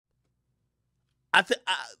I think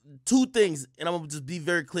two things, and I'm gonna just be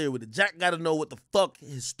very clear with it. Jack got to know what the fuck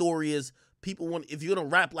his story is. People want, if you're gonna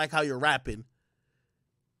rap like how you're rapping,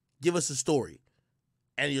 give us a story,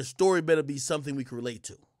 and your story better be something we can relate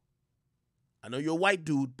to. I know you're a white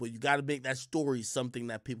dude, but you got to make that story something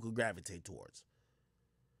that people can gravitate towards.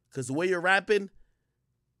 Because the way you're rapping,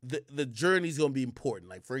 the journey's gonna be important.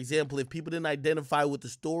 Like, for example, if people didn't identify with the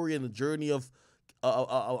story and the journey of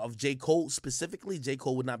J. Cole specifically, J.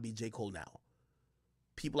 Cole would not be J. Cole now.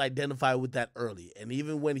 People identify with that early, and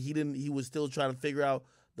even when he was still trying to figure out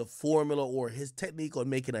the formula or his technique on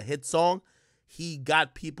making a hit song, he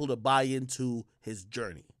got people to buy into his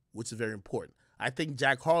journey, which is very important. I think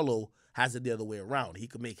Jack Harlow has it the other way around. He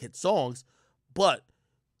could make hit songs, but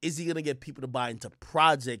is he gonna get people to buy into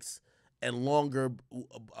projects and longer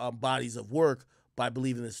bodies of work by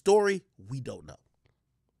believing the story? We don't know.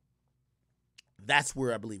 That's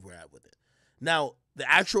where I believe we're at with it. Now, the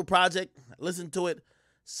actual project, listen to it.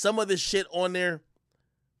 Some of the shit on there,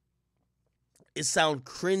 it sounds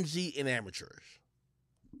cringy and amateurish.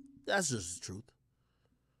 That's just the truth.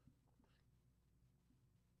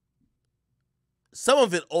 Some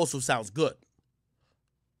of it also sounds good.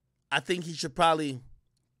 I think he should probably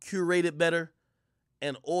curate it better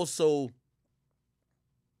and also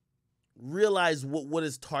realize what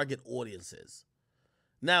his target audience is.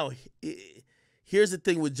 Now, here's the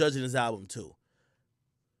thing with judging his album, too.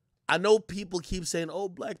 I know people keep saying, oh,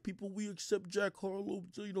 black people, we accept Jack Harlow.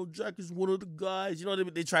 So, you know, Jack is one of the guys. You know,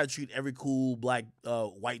 they try to treat every cool black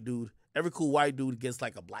white dude. Every cool white dude gets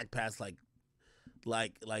like a black pass like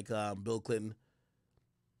Bill Clinton.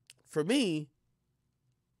 For me,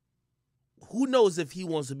 who knows if he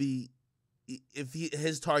wants to be,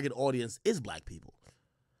 his target audience is black people.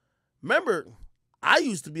 Remember, I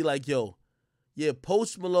used to be like, yo, yeah,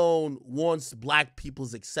 Post Malone wants black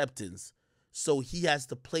people's acceptance, so he has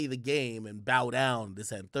to play the game and bow down,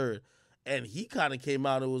 this and third. And he kind of came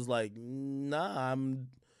out and was like, nah, I'm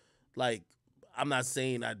not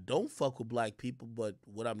saying I don't fuck with black people, but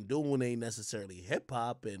what I'm doing ain't necessarily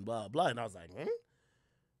hip-hop and blah, blah. And I was like,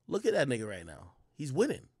 look at that nigga right now. He's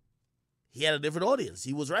winning. He had a different audience.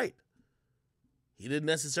 He was right. He didn't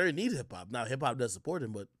necessarily need hip-hop. Now, hip-hop does support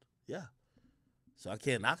him, but yeah. So I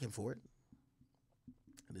can't knock him for it.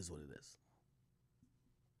 It is what it is.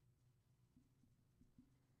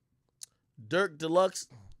 Dirk Deluxe.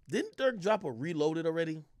 Didn't Dirk drop a Reloaded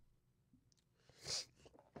already?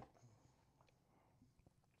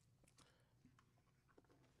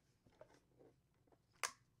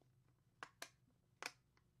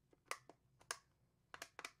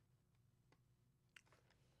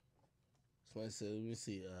 So I said, let me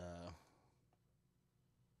see.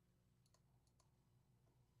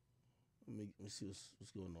 Let me see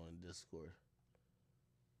what's going on in Discord.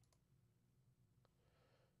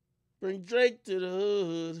 Bring Drake to the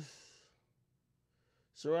hood.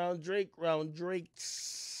 Surround Drake, round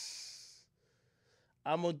Drakes.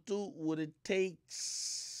 I'ma do what it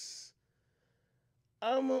takes.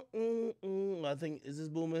 I think, is this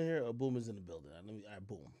Boom in here? Or Boom is in the building? All right,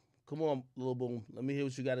 Boom. Come on, little Boom. Let me hear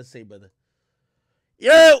what you got to say, brother.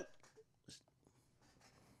 Yo!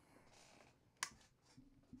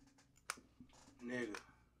 Nigga.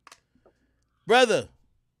 Brother,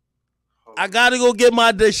 I gotta go get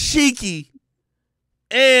my dashiki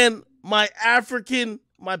and my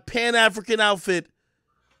Pan-African outfit.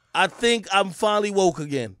 I think I'm finally woke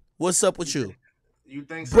again. What's up with you? You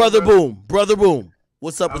think so, Brother bro? Boom. Brother Boom.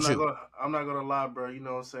 What's up with you? I'm not gonna lie, bro. You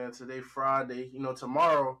know what I'm saying? Today, Friday. You know,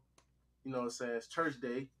 tomorrow, you know what I'm saying, it's church day.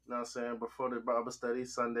 You know what I'm saying? Before the Bible study,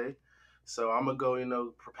 Sunday. So I'm gonna go, you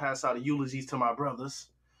know, pass out eulogies to my brothers.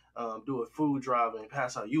 Do a food drive and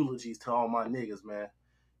pass out eulogies to all my niggas, man.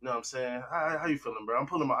 You know what I'm saying? How you feeling, bro? I'm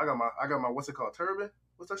pulling I got my what's it called? Turban?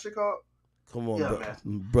 What's that shit called? Come on, yeah,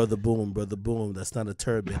 brother Boom, brother Boom. That's not a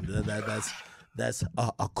turban. That's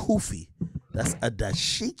a kufi. That's a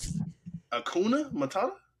dashiki. Akuna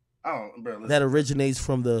Matata? I don't, bro. Listen. That originates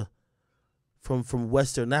from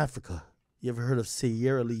Western Africa. You ever heard of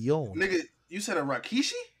Sierra Leone? Nigga, you said a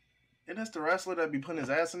Rikishi? And that's the wrestler that be putting his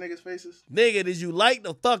ass in niggas' faces? Nigga, did you like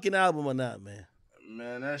the fucking album or not, man?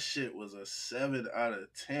 Man, that shit was a 7 out of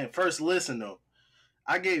 10. First listen, though.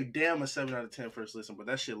 I gave Damn a 7 out of 10 first listen, but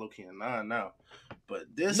that shit low-key a 9 now. But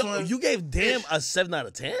this one... You gave Damn a 7 out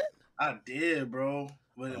of 10? I did, bro.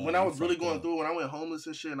 When I was really going through, when I went homeless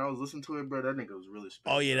and shit, and I was listening to it, bro, that nigga was really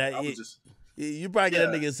spitting. Oh, yeah, you probably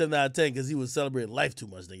get that nigga a 7 out of 10 because he was celebrating life too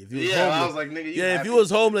much, nigga. If he was homeless, I was like, nigga, if he was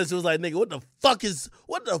homeless, it was like, nigga, what the fuck is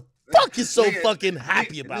so nigga, fucking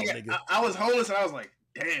happy about, nigga? I was homeless and I was like,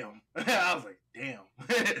 damn. I was like, damn.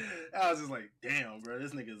 I was just like, damn, bro,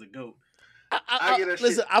 this nigga's a goat. I get that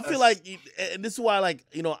listen. shit. I feel like, and this is why, like,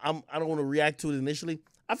 I don't want to react to it initially.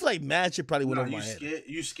 I feel like mad shit probably went over my head.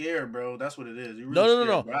 You scared, bro. That's what it is. You really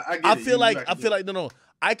no. Bro. I get I it. feel like no.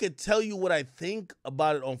 I could tell you what I think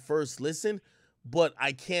about it on first listen, but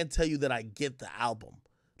I can't tell you that I get the album.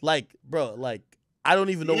 Like, bro, like I don't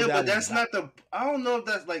even know. Yeah, what but that's not the. I don't know if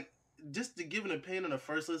that's like just to give an opinion on the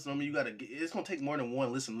first listen. I mean, you gotta. It's gonna take more than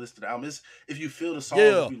one listen to the album. It's if you feel the song,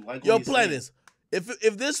 if you like. Play this.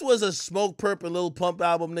 If this was a Smoke Perp and Lil Pump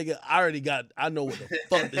album, nigga, I know what the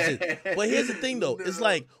fuck this is. But here's the thing though, it's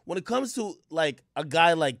like when it comes to like a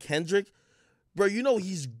guy like Kendrick, bro,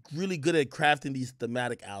 he's really good at crafting these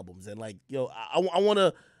thematic albums, and like, I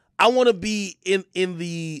wanna be in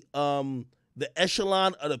the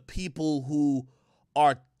echelon of the people who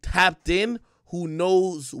are tapped in, who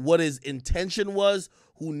knows what his intention was,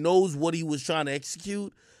 who knows what he was trying to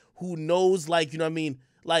execute, who knows, like, you know what I mean,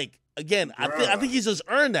 like. Again, I think he's just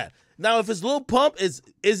earned that. Now, if it's Lil Pump, is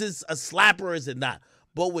it a slapper or is it not?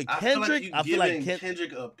 But with Kendrick, I feel like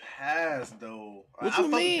Kendrick a pass though. What you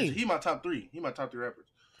mean? He my top three. He my top three rappers.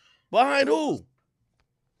 Behind who?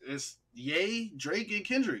 It's Ye, Drake, and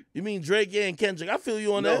Kendrick. You mean Drake, Ye, and Kendrick? I feel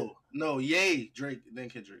you on that. No, Ye, Drake, then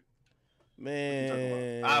Kendrick.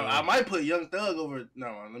 Man, I might put Young Thug over.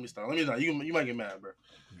 No, let me stop. You might get mad, bro.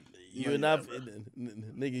 You're not,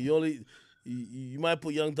 nigga. You might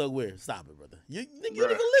put Young Thug where? Stop it, brother. You don't even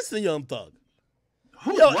listen to Young Thug.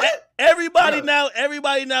 What? Everybody now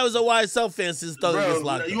is a YSL fan since Thug gets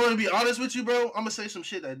locked up. You want to be honest with you, bro? I'm gonna say some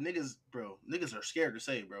shit that niggas are scared to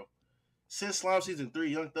say, bro. Since Slime Season 3,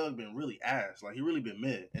 Young Thug been really ass. Like, he really been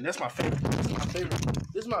mid. And that's my favorite.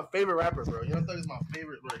 This is my favorite rapper, bro. Young Thug is my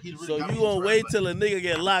favorite, bro. He really so you gonna wait till a nigga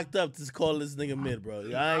get locked up to call this nigga mid, bro? I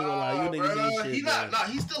ain't gonna lie. You niggas ain't shit,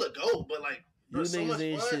 he's still a GOAT, but like, bro, so much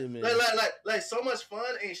ain't fun. Shit, man. Like so much fun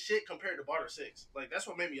ain't shit compared to Barter 6. Like, that's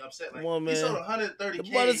what made me upset. Like, he sold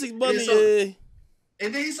 130K. Barter 6 bumming, yeah.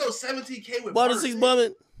 And then he sold 17K with Barter 6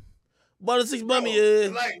 bumming. Barter 6 bumming, yeah.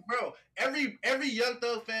 Like, bro, every Young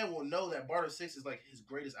Thug fan will know that Barter 6 is like his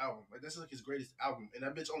greatest album. Like, that's like his greatest album. And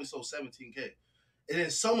that bitch only sold 17K. And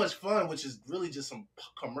it's so much fun, which is really just some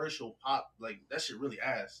commercial pop. Like, that shit really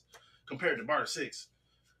ass compared to Barter 6.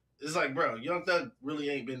 It's like, bro, Young Thug really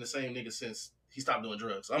ain't been the same nigga since he stopped doing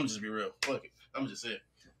drugs. I'm just be real. Fuck it. I'm just saying.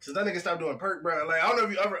 Since that nigga stopped doing perk, bro. Like, I don't know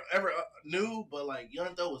if you ever knew, but like,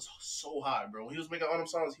 Young Thug was so hot, bro. When he was making all them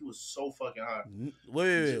songs, he was so fucking hot.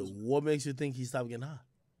 Wait. What makes you think he stopped getting hot?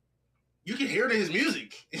 You can hear it in his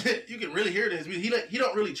music. You can really hear it in his music. He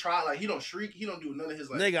don't really try. Like, he don't shriek. He don't do none of his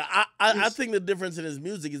like. Nigga, I think the difference in his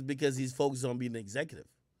music is because he's focused on being an executive.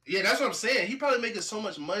 Yeah, that's what I'm saying. He probably making so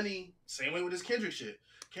much money. Same way with his Kendrick shit.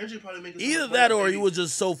 Kendrick probably making either so that or he was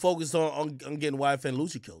just so focused on getting YF and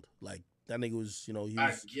Lucci killed. Like, that nigga was, he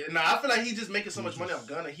was... I feel like he just making so much money off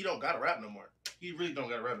Gunna. He don't gotta rap no more. He really don't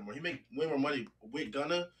gotta rap no more. He make way more money with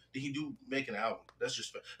Gunna than he do making an album. That's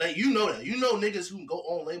just like, you know that. You know niggas who go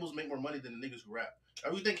on labels make more money than the niggas who rap. I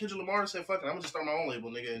really think Kendrick Lamar said, "Fuck it, I'm gonna just start my own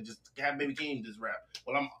label, nigga, and just have Baby King just rap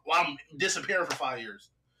while I'm disappearing for 5 years."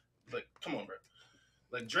 Like, come on, bro.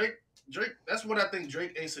 Like Drake. That's what I think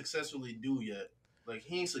Drake ain't successfully do yet. Like,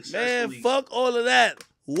 he ain't successfully. Man, fuck all of that.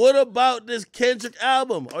 What about this Kendrick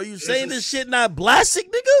album? Are you saying this shit not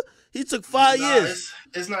classic, nigga? He took 5 years.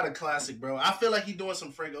 It's not a classic, bro. I feel like he doing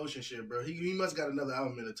some Frank Ocean shit, bro. He must got another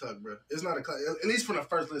album in the tuck, bro. It's not a classic. At least from the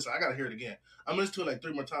first listen. I gotta hear it again. I'm gonna listen to it like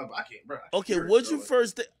 3 more times, but I can't, bro. Okay, what'd you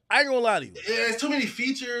first think? I ain't gonna lie to you. Yeah, it's too many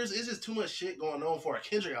features. It's just too much shit going on for a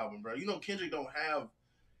Kendrick album, bro. You know Kendrick don't have...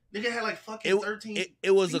 Nigga had like fucking 13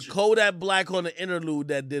 It was features. A Kodak Black on the interlude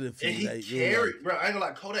that did it for and you. And he carried, bro. I ain't gonna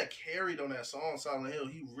lie, Kodak carried on that song, Silent Hill.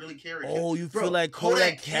 He really carried. Oh, you feel like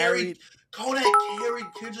Kodak carried? Kodak carried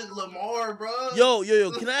Kendrick Lamar, bro.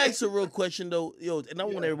 Yo. Can I ask a real question, though? Yo, and I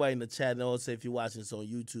want everybody in the chat, and also if you're watching this on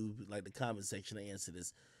YouTube, like the comment section, to answer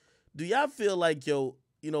this. Do y'all feel like,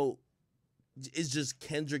 it's just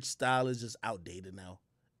Kendrick's style is just outdated now?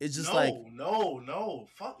 It's just no,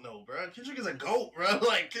 fuck no, bro. Kendrick is a GOAT, bro.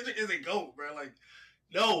 Like, Kendrick is a GOAT, bro. Like,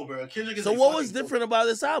 no, bro. Kendrick is. So what was different about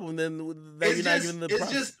this album than that you're not giving the?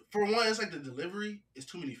 It's just, for one, it's like the delivery is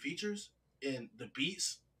too many features and the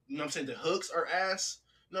beats. You know what I'm saying? The hooks are ass.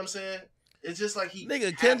 You know what I'm saying? It's just like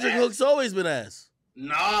Kendrick hooks always been ass.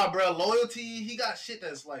 Nah, bro. Loyalty. He got shit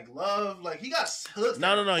that's like love. Like, he got hooks.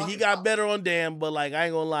 No. He got better on Damn, but like, I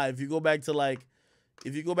ain't gonna lie. If you go back to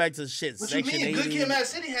shit, what Section you mean? 80. Good Kid, Mad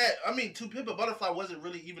City had. I mean, To Pimp a Butterfly wasn't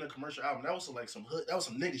really even a commercial album. That was like some hood. That was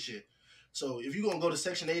some nigga shit. So if you gonna go to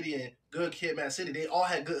Section 80 and Good Kid, Mad City, they all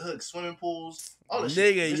had good hooks, swimming pools, all that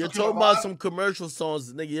shit. Nigga, you're talking about some commercial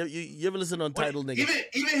songs, nigga. You ever listen to Untitled, nigga?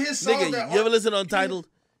 Even his songs. Nigga, you ever listen to Untitled?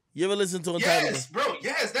 You ever listen to Untitled? Yes, bro.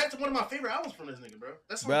 Yes, that's one of my favorite albums from this nigga, bro.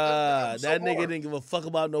 That's Bruh, so that nigga hard. didn't give a fuck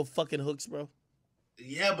about no fucking hooks, bro.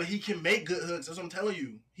 Yeah, but he can make good hooks. That's what I'm telling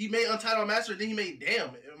you. He made Untitled Master, then he made Damn.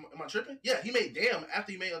 Am I tripping? Yeah, he made Damn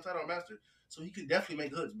after he made Untitled Master. So he could definitely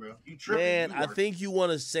make hooks, bro. You tripping. Man, I think you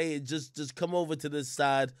want to say it. Just come over to this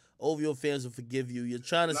side. All of your fans will forgive you. You're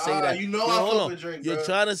trying to say that. You know I fuck with Drake, bro. You're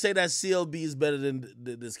trying to say that CLB is better than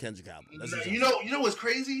this Kendrick album. You know what's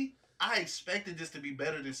crazy? I expected this to be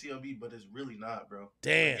better than CLB, but it's really not, bro.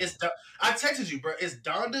 Damn. I texted you, bro. It's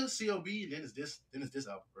Donda, CLB, and then it's this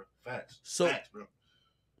album, bro. Facts. Facts, bro.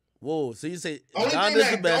 Whoa, so you say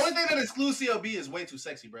Donda's the best. The only thing that excludes CLB is Way Too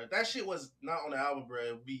Sexy, bro. If that shit was not on the album, bro,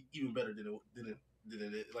 it would be even better than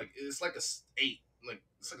it. Like, it's like a 8. Like,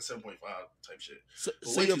 it's like a 7.5 type shit.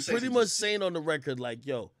 So you're pretty much saying on the record, like,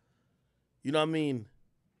 yo, you know what I mean?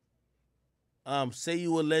 Say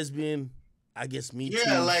you a lesbian, I guess me too.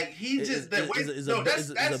 Yeah, like, he just...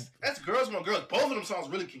 That's Girls Want Girls. Both of them songs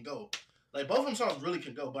really can go. Like, both of them songs really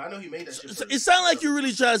can go, but I know he made that shit. So it sounds like you're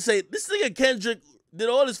really trying to say, this nigga Kendrick did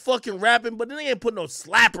all this fucking rapping, but then they ain't put no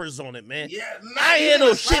slappers on it, man. Yeah, I ain't hear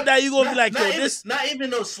no shit that you gonna be like, yo, this... Not even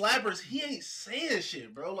no slappers. He ain't saying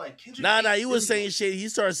shit, bro. Like, Kendrick... Nah, you was saying shit. He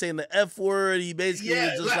started saying the F word. He basically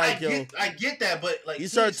was just like, yo... I get that, but, like... He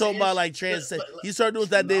started talking about, like, he started doing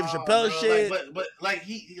that Dave Chappelle shit. But like,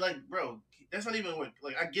 he, like, bro, that's not even what...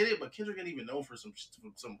 Like, I get it, but Kendrick ain't even known for some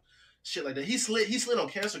shit like that. He slid on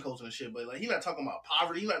cancer culture and shit, but, like, he not talking about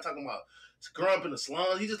poverty. He not talking about growing up in the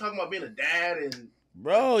slums. He just talking about being a dad and...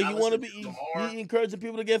 Bro, you want to be... He encouraging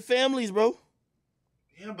people to get families, bro.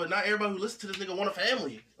 Yeah, but not everybody who listens to this nigga want a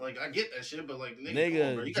family. Like, I get that shit, but, like,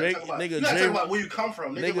 nigga, you gotta talk about where you come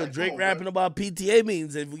from. Nigga, like, Drake rapping about PTA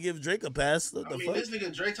meetings. If we give Drake a pass, what the fuck? This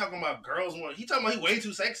nigga Drake talking about girls want... He talking about he way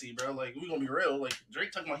too sexy, bro. Like, we gonna be real. Like,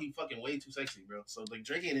 Drake talking about he fucking way too sexy, bro. So, like,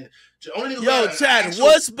 Drake ain't... Yo, Chad,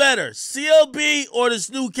 what's better? CLB or this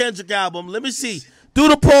new Kendrick album? Let me see. Do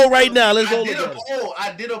the poll right now. Let's go.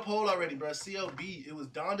 I did a poll already, bro. CLB. It was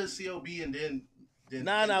Donda, CLB, and then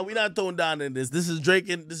Nah, we not throwing Donda in this. This is Drake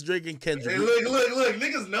and Kendrick. Hey, look.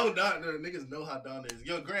 Niggas know Donda. Niggas know how Donda is.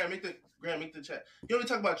 Yo, Graham, make the chat. You only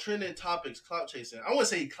talk about trending topics, clout chasing. I wouldn't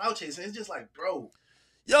say clout chasing. It's just like, bro.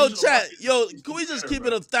 Yo, chat. Yo, can we just keep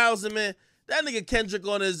it 1,000, man? That nigga Kendrick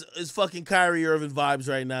on his fucking Kyrie Irving vibes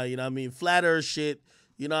right now. You know what I mean? Flat Earth shit.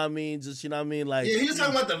 You know what I mean? Just, you know what I mean? Like, yeah, he was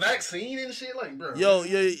talking about the vaccine and shit. Like, bro. Yo,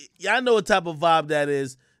 I know what type of vibe that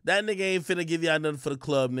is. That nigga ain't finna give y'all nothing for the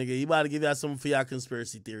club, nigga. He about to give y'all something for y'all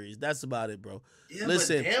conspiracy theories. That's about it, bro. Yeah,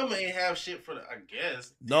 listen, but Damn ain't have shit for the, I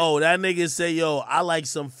guess. No, that nigga say, yo, I like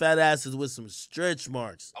some fat asses with some stretch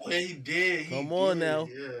marks. Oh, yeah, he did. Come on now.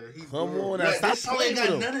 Yeah, Come on now. Stop this song ain't got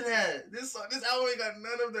none of that. This album ain't got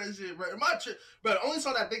none of that shit, bro. Bro, the only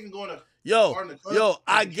song that they can go in the Yo,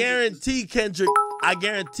 I guarantee Kendrick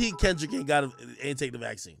ain't take the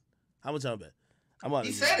vaccine. How much time bet?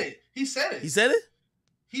 He said it. He said it?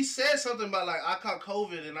 He said something about, like, I caught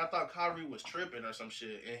COVID and I thought Kyrie was tripping or some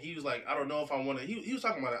shit. And he was like, I don't know if I want to. He was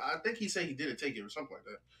talking about it. I think he said he didn't take it or something like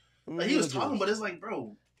that. Like, he was talking, but it's like,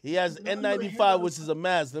 bro. He has N95, which is a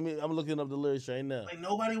mask. I'm looking up the lyrics right now. Like,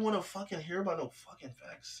 nobody want to fucking hear about no fucking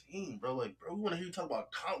vaccine, bro. Like, bro, we want to hear you talk about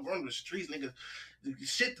going to the streets, nigga.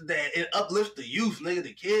 Shit that it uplifts the youth, nigga,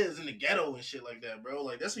 the kids in the ghetto and shit like that, bro.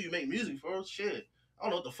 Like, that's what you make music for. Shit. I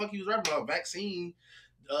don't know what the fuck he was rapping about. Vaccine.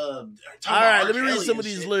 All right, let me read some of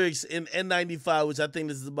these lyrics in N95, which I think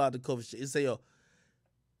this is about the COVID shit.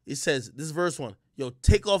 It says, this is verse 1. Yo,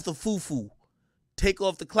 take off the foo-foo. Take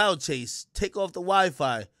off the cloud chase. Take off the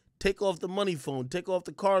Wi-Fi. Take off the money phone. Take off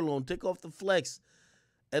the car loan. Take off the flex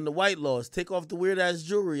and the white laws. Take off the weird-ass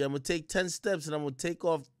jewelry. I'm going to take 10 steps, and I'm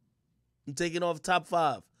taking off top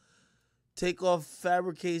 5. Take off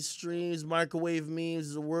fabricate streams, microwave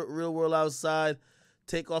memes. There's a real world outside.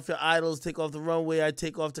 Take off your idols, take off the runway. I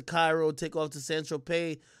take off to Cairo, take off to San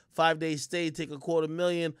Tropez. 5-day stay, take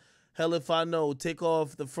 $250,000. Hell if I know. Take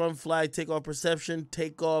off the front flag, take off perception.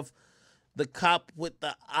 Take off the cop with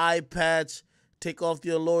the eye patch. Take off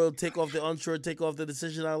the unloyal, take off the unsure. Take off the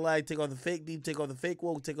decision I like. Take off the fake deep, take off the fake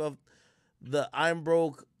woke. Take off the I'm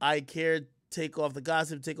broke, I care. Take off the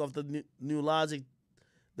gossip, take off the new logic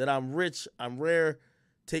that I'm rich, I'm rare.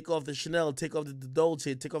 Take off the Chanel, take off the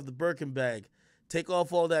Dolce, take off the Birkin bag. Take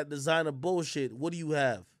off all that designer bullshit. What do you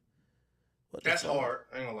have? That's hard.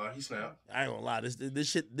 I ain't gonna lie. He snapped. I ain't gonna lie. This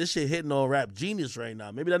shit hitting on Rap Genius right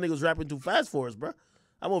now. Maybe that nigga's rapping too fast for us, bro.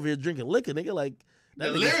 I'm over here drinking liquor, nigga. Like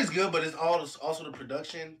the lyrics good, but it's also the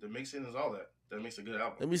production, the mixing is all that. That makes a good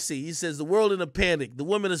album. Let me see. He says the world in a panic. The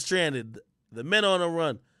women are stranded. The men on a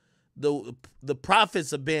run. The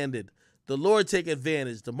prophets abandoned. The Lord take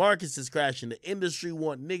advantage. The markets is crashing. The industry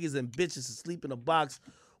want niggas and bitches to sleep in a box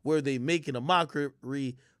where they making a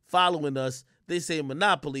mockery, following us. They say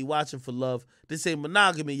monopoly, watching for love. They say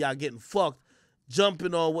monogamy, y'all getting fucked.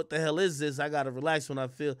 Jumping on what the hell is this? I gotta relax when I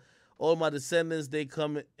feel. All my descendants, they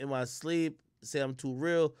come in my sleep, say I'm too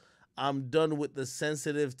real. I'm done with the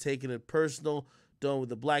sensitive, taking it personal. Done with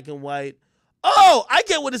the black and white. Oh, I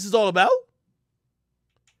get what this is all about.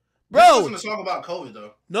 Bro. This wasn't a song about COVID,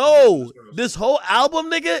 though. No, this whole album,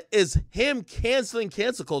 nigga, is him canceling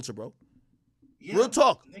cancel culture, bro. Yeah, Real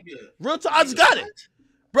talk. Nigga. Real talk. I just got it.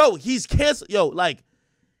 Bro, he's canceled. Yo, like,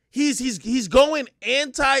 he's going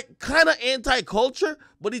kind of anti-culture,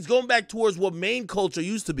 but he's going back towards what main culture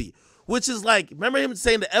used to be, which is like, remember him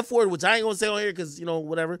saying the F word, which I ain't gonna say on here because,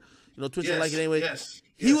 whatever. Twitch don't like it anyway. Yes.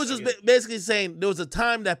 He was just basically saying there was a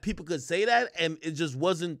time that people could say that, and it just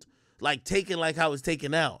wasn't, like, taken like how it's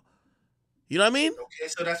taken now. You know what I mean? Okay,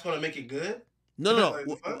 so that's gonna make it good? No. Like,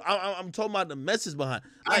 I'm talking about the message behind.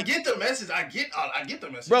 Like, I get the message. I get the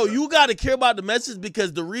message. Bro, you gotta care about the message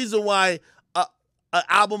because the reason why an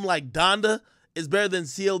album like Donda is better than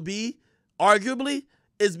CLB, arguably,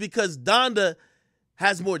 is because Donda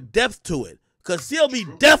has more depth to it. Because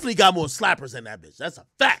CLB definitely got more slappers than that bitch. That's a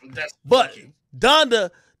fact. But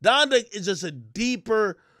Donda is just a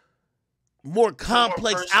deeper, more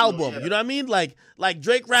complex more personal, album. yeah. You know what I mean? Like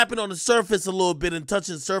Drake rapping on the surface a little bit and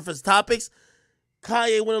touching surface topics.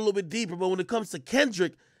 Kanye went a little bit deeper, but when it comes to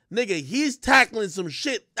Kendrick, nigga, he's tackling some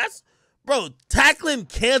shit. Tackling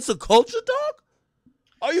cancel culture, dog?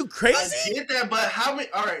 Are you crazy? I get that, but how many?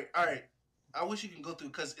 All right. I wish you can go through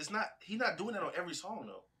because he's not doing that on every song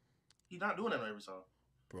though. He's not doing that on every song.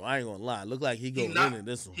 Bro, I ain't gonna lie. Look like he goes in in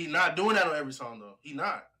this one. He's not doing that on every song though. He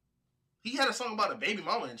not. He had a song about a baby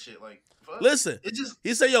mama and shit. Like, fuck. Listen, it just.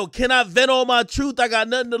 He said, "Yo, can I vent all my truth? I got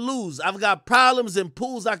nothing to lose. I've got problems and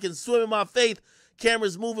pools I can swim in my faith.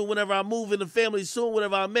 Cameras moving whenever I move in the family soon.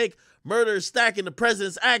 Whatever I make, murder is stacking. The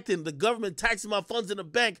president's acting. The government taxing my funds in the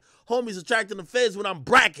bank. Homies attracting the feds when I'm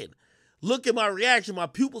bracking. Look at my reaction. My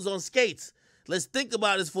pupils on skates. Let's think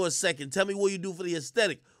about this for a second. Tell me what you do for the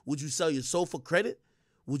aesthetic. Would you sell your soul for credit?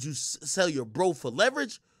 Would you sell your bro for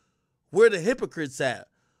leverage? Where the hypocrites at?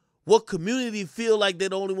 What community feel like they're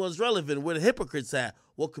the only ones relevant? Where the hypocrites at?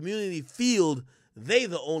 What community feel they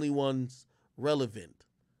the only ones relevant?"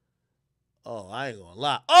 Oh, I ain't gonna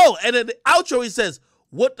lie. Oh, and in the outro he says,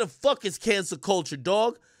 "What the fuck is cancel culture,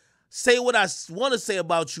 dog? Say what I want to say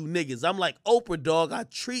about you niggas. I'm like Oprah, dog. I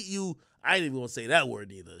treat you," I ain't even gonna say that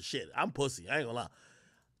word either. Shit, I'm pussy. I ain't gonna lie.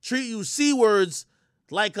 "Treat you C-words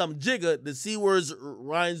like I'm Jigga." The C-words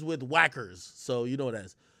rhymes with whackers. So you know what that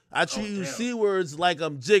is. "I treat you C-words like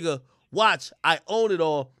I'm Jigga. Watch, I own it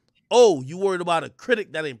all. Oh, you worried about a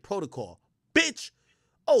critic that ain't protocol. Bitch.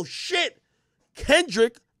 Oh, shit.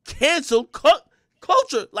 Kendrick canceled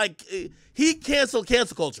culture. Like, he canceled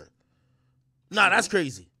cancel culture. Nah, that's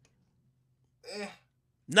crazy.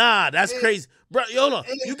 Nah, that's crazy. Bro, hold on.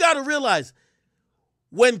 You got to realize,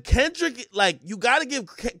 when Kendrick, like, you got to give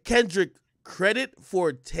Kendrick credit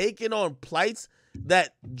for taking on plights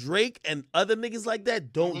that Drake and other niggas like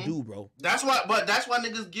that don't do, bro. That's why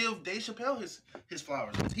niggas give Dave Chappelle his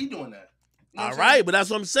flowers. He doing that. You know all right, but that's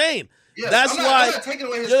what I'm saying. Yeah, that's why. I'm not taking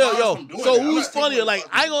away his flowers from doing So that. who's funnier? Like,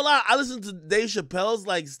 I ain't gonna lie. I listen to Dave Chappelle's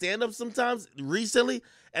like stand up sometimes recently,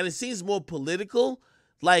 and it seems more political.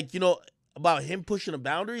 Like, about him pushing the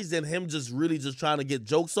boundaries than him just really just trying to get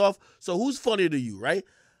jokes off. So who's funnier to you, right?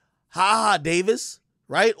 Ha Davis,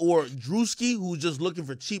 right? Or Drewski, who's just looking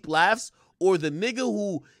for cheap laughs? Or the nigga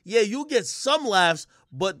who, yeah, you get some laughs,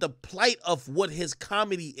 but the plight of what his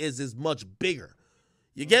comedy is much bigger.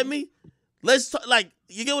 You get me? Let's talk, like,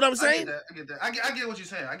 you get what I'm saying? I get that. I get what you're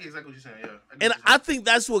saying. I get exactly what you're saying, yeah. And I think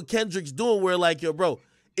that's what Kendrick's doing, where like, yo, bro,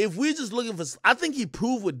 if we just looking for, I think he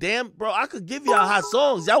proved with Damn, bro, I could give y'all hot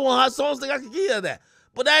songs. Y'all want hot songs? Think I could give you that.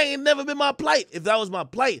 But that ain't never been my plight. If that was my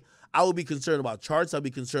plight, I would be concerned about charts. I'd be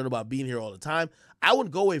concerned about being here all the time. I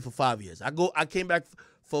wouldn't go away for 5 years. I came back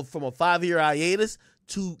from a 5-year hiatus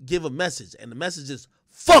to give a message. And the message is,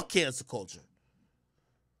 fuck cancel culture.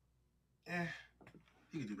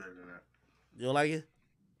 He could do better than that. You don't like it?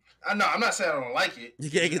 I'm not saying I don't like it.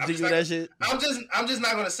 You can't continue that shit? I'm just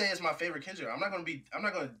not gonna say it's my favorite Kendrick. I'm not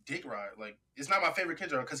gonna dick ride. Like, it's not my favorite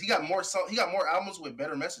Kendrick because he got more albums with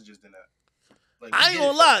better messages than that. Like, I ain't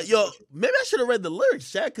gonna lie, yo. Maybe I should have read the lyrics,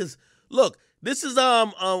 Shaq. Cause look, this is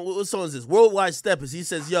what song is this? Worldwide Steppers. He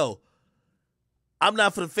says, "Yo, I'm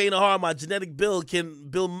not for the faint of heart. My genetic build can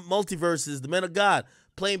build multiverses. The man of God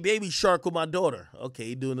playing Baby Shark with my daughter." Okay,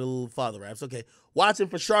 he doing a little father raps. Okay, watching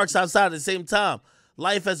for sharks outside at the same time.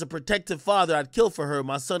 Life as a protective father, I'd kill for her.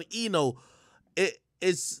 My son Eno,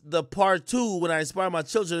 It's the part 2 when I inspire my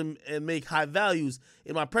children and make high values.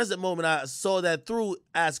 In my present moment, I saw that through.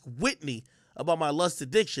 Ask Whitney about my lust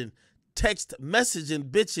addiction. Text messaging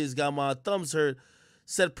bitches got my thumbs hurt.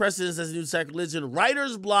 Set precedence as a new sacrilegion.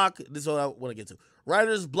 Writer's block. This is what I want to get to.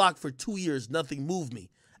 Writer's block for 2 years. Nothing moved me.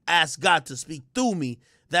 Ask God to speak through me.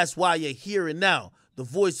 That's why you're here and now. The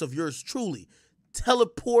voice of yours truly.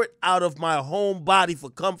 Teleport out of my home body for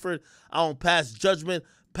comfort. I don't pass judgment.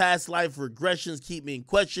 Past life regressions keep me in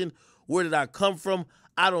question. Where did I come from?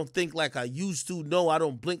 I don't think like I used to. No, I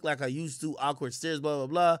don't blink like I used to. Awkward stares, blah,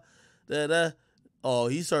 blah, blah. Oh,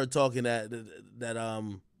 he started talking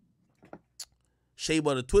that Shea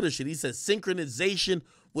Butter Twitter shit. He said synchronization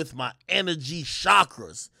with my energy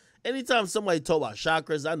chakras. Anytime somebody talk about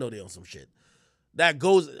chakras, I know they on some shit. That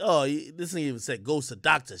goes, this thing even said goes to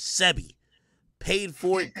Dr. Sebi. Paid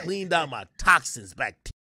for it, cleaned out my toxins back.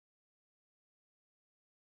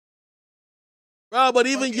 Bro, but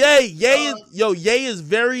even Ye is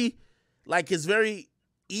very, like, it's very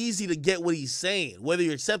easy to get what he's saying. Whether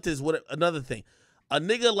you accept it is another thing. A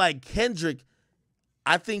nigga like Kendrick,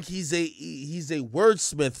 I think he's a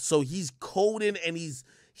wordsmith, so he's coding and he's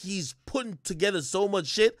putting together so much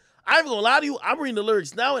shit. I ain't gonna lie to you, I'm reading the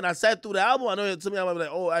lyrics now, and I sat through the album. I know you told me, I might be like,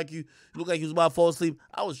 oh, IQ, you look like you was about to fall asleep.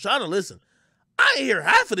 I was trying to listen. I ain't hear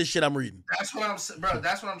half of this shit I'm reading. That's what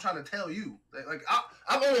I'm trying to tell you. Like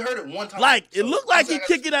I've only heard it one time. Like, it looked like he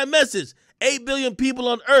kicking that message. 8 billion people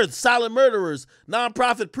on earth, silent murderers,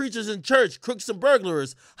 non-profit preachers in church, crooks and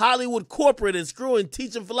burglars, Hollywood corporate and screwing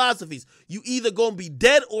teaching philosophies. You either gonna be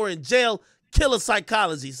dead or in jail. Killer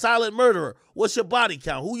psychology, silent murderer. What's your body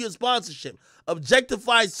count? Who your sponsorship?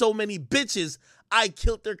 Objectified so many bitches, I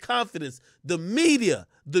killed their confidence. The media,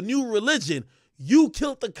 the new religion. You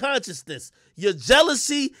killed the consciousness. Your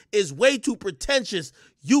jealousy is way too pretentious.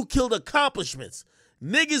 You killed accomplishments.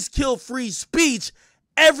 Niggas kill free speech.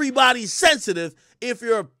 Everybody's sensitive. If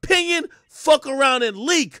your opinion fuck around and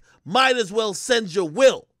leak, might as well send your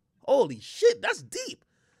will. Holy shit, that's deep.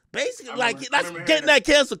 Basically, that's getting that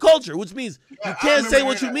cancel culture, which means you can't say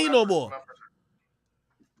what you mean no more.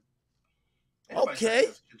 Okay.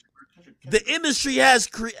 The industry has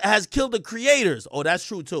killed the creators. Oh, that's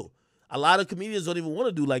true too. A lot of comedians don't even want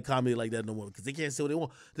to do like comedy like that no more because they can't say what they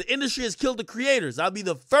want. The industry has killed the creators. I'll be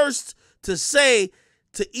the first to say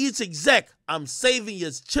to each exec, I'm saving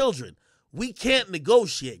your children. We can't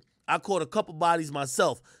negotiate. I caught a couple bodies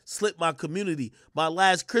myself, slipped my community. My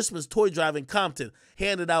last Christmas toy drive in Compton,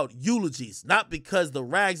 handed out eulogies, not because the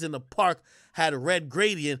rags in the park had a red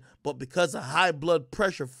gradient, but because a high blood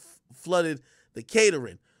pressure flooded the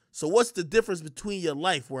catering. So what's the difference between your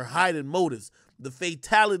life? We're hiding motives. The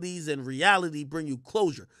fatalities and reality bring you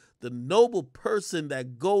closure. The noble person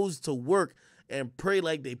that goes to work and pray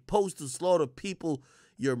like they supposed to slaughter people,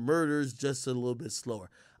 your murder's just a little bit slower.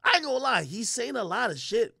 I ain't gonna lie, he's saying a lot of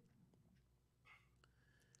shit.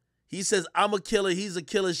 He says, I'm a killer, he's a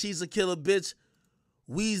killer, she's a killer, bitch.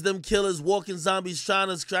 We's them killers, walking zombies trying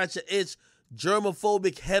to scratch an itch.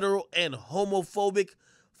 Germophobic, hetero, and homophobic.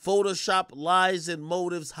 Photoshop lies and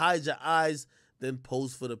motives, hide your eyes, then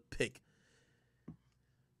pose for the pic.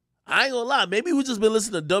 I ain't gonna lie, maybe we just been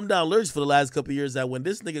listening to dumbed down lyrics for the last couple of years that when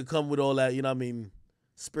this nigga come with all that, you know what I mean,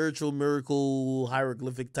 spiritual, miracle,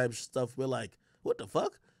 hieroglyphic type stuff, we're like, what the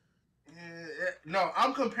fuck? No,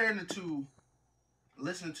 I'm comparing it to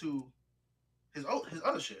listening to his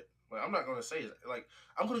other shit. Like, I'm not gonna say it. Like,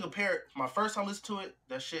 I'm gonna compare it. My first time listening to it,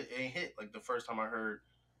 that shit ain't hit like the first time I heard,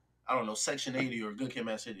 I don't know, Section 80 or Good Kid,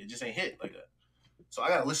 Mad City. It just ain't hit like that. So I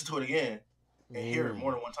gotta listen to it again and hear it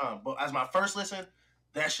more than one time. But as my first listen,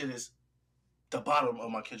 that shit is the bottom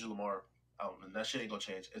of my Kendrick Lamar album, and that shit ain't gonna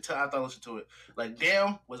change until after I listen to it. Like,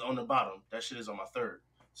 Damn was on the bottom. That shit is on my third.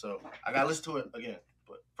 So I gotta listen to it again.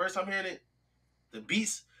 But first time hearing it, the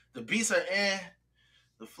beats are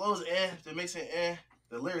the flows the mixing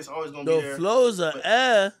the lyrics always gonna be there. The flows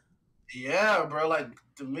are Yeah, bro. Like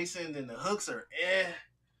the mixing and the hooks are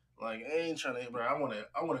Like, I ain't trying to, bro. I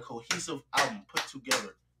want a cohesive album put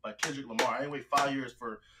together by Kendrick Lamar. I ain't wait 5 years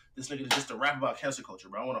for this nigga to rap about cancel culture,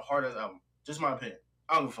 bro. I want a hard-ass album. Just my opinion.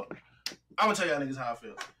 I don't give a fuck. I'm gonna tell y'all niggas how I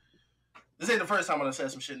feel. This ain't the first time I done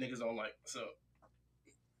said some shit niggas don't like. So,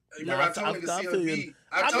 remember, I told niggas CLB.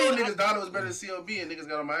 I told niggas Donda was better than CLB, and niggas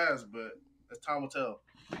got on my ass, but as time will tell.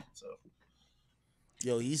 So,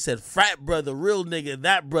 yo, he said, frat brother, real nigga,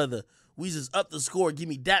 that brother. We just up the score. Give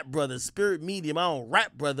me that, brother. Spirit medium. I don't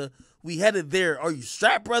rap, brother. We headed there. Are you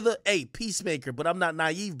strapped, brother? Hey, peacemaker, but I'm not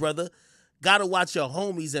naive, brother. Gotta watch your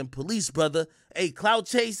homies and police, brother. Hey, clout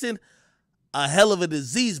chasing. a hell of a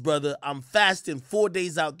disease, brother. I'm fasting 4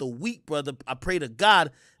 days out the week, brother. I pray to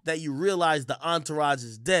God that you realize the entourage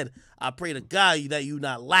is dead. I pray to God that you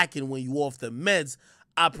not lacking when you off the meds.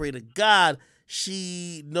 I pray to God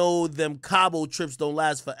she know them Cabo trips don't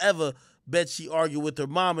last forever. Bet she argue with her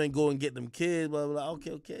mama and go and get them kids. Blah, blah,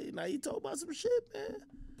 blah. Okay. Now you talk about some shit,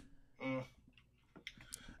 man.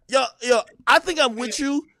 Yo, I think I'm with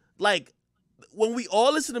you. Like, when we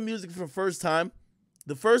all listen to music for the first time,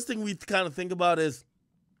 the first thing we kind of think about is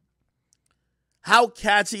how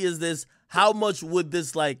catchy is this? How much would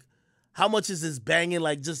this, like, how much is this banging?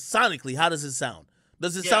 Like, just sonically, how does it sound?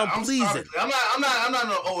 Does it sound pleasing? I'm not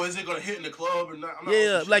no, oh, is it going to hit in the club or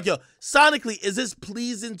not? Like, yo, sonically, is this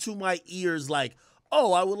pleasing to my ears? Like,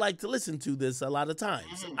 oh, I would like to listen to this a lot of times.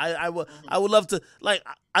 Mm-hmm. I would love to, like,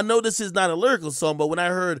 I know this is not a lyrical song, but when I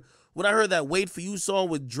heard that Wait For You song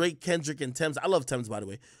with Drake, Kendrick, and Thames, I love Thames, by the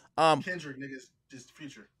way. Kendrick, niggas, just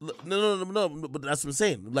Future. No, but that's what I'm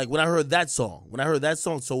saying. Like, when I heard that song,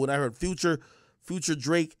 so when I heard Future,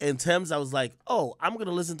 Drake, and Thames, I was like, oh, I'm going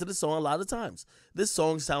to listen to this song a lot of times. This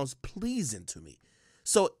song sounds pleasing to me.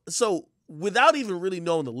 So without even really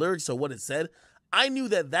knowing the lyrics or what it said, I knew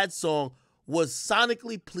that song was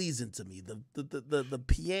sonically pleasing to me. The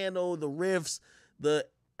piano, the riffs, the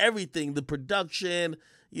everything, the production,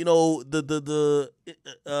 you know, the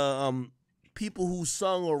people who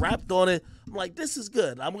sung or rapped on it. I'm like, this is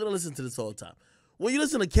good. I'm going to listen to this all the time. When you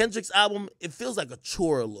listen to Kendrick's album, it feels like a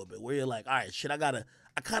chore a little bit, where you're like, all right, shit, I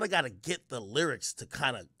kind of got to get the lyrics to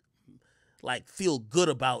kind of, like, feel good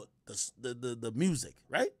about the music,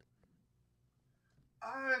 right?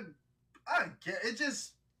 I get it.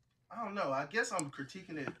 Just, I don't know. I guess I'm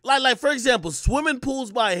critiquing it. Like for example, Swimming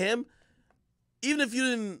Pools by him, even if you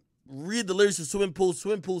didn't read the lyrics of Swimming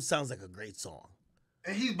Pools sounds like a great song.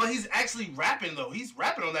 And he's actually rapping, though. He's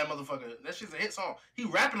rapping on that motherfucker. That shit's a hit song. He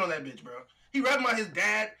rapping on that bitch, bro. He rapping about his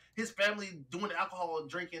dad, his family doing alcohol,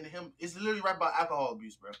 drinking, him. It's literally rap about alcohol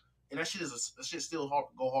abuse, bro. And that shit still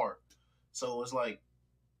go hard. So it's like,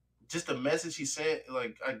 just the message he sent,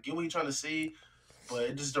 like, I get what he's trying to say, but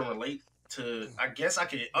it just don't relate to, I guess I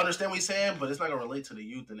can understand what he's saying, but it's not gonna relate to the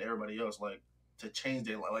youth and everybody else, like, to change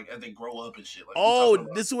their, like as they grow up and shit. Like, oh,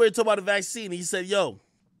 this is where he talked about the vaccine. He said, yo.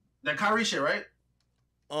 That Kyrie shit, right?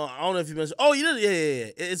 I don't know if you mentioned. Oh, you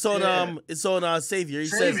did. Yeah. It's on Savior. He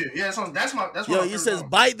says, yeah, that's what. Yo, he says,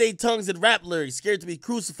 bite they tongues in rap lyrics, scared to be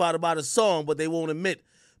crucified about a song, but they won't admit.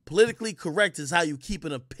 Politically correct is how you keep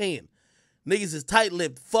an opinion. Niggas is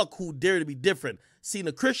tight-lipped. Fuck who dare to be different. Seen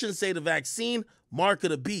a Christian say the vaccine, mark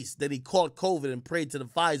of the beast. Then he caught COVID and prayed to the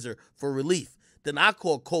Pfizer for relief. Then I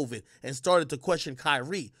caught COVID and started to question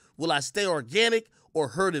Kyrie. Will I stay organic or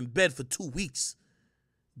hurt in bed for 2 weeks?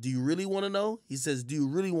 Do you really want to know? He says, do you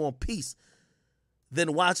really want peace?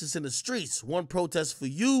 Then watch us in the streets. 1 protest for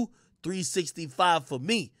you, 365 for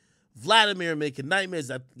me. Vladimir making nightmares.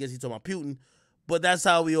 I guess he's talking about Putin. But that's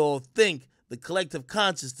how we all think. The collective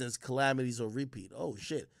consciousness, calamities or repeat. Oh,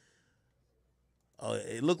 shit. Oh,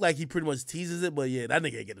 it looked like he pretty much teases it, but yeah, that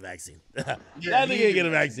nigga ain't get the vaccine. That nigga ain't get a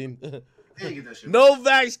vaccine. He ain't get that shit. No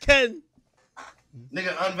vax Ken.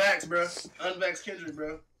 Nigga, unvax, bro. Unvax Kendrick,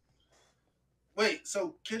 bro. Wait,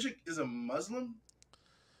 so Kendrick is a Muslim?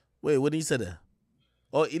 Wait, what did he say there?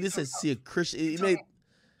 Oh, he didn't say see a Christian. He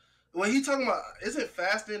talking about, isn't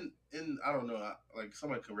fasting in, I don't know, like,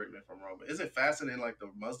 somebody correct me if I'm wrong, but isn't fasting in, like, the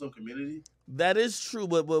Muslim community? That is true,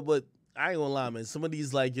 but I ain't gonna lie, man. Some of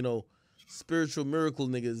these, like, you know, spiritual miracle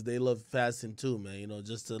niggas, they love fasting too, man. You know,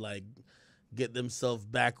 just to, like, get themselves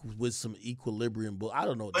back with some equilibrium. But I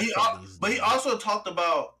don't know. But he also talked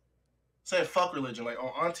about saying fuck religion, like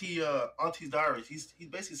on Auntie's Diaries. He's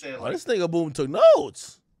basically saying, like, this nigga Boom took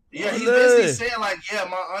notes. Yeah, he's basically saying, like, yeah,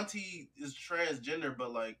 my auntie is transgender,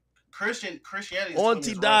 but, like, Christianity is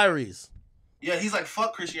Auntie Diaries. Yeah, he's like,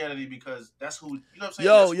 fuck Christianity because that's who, you know what I'm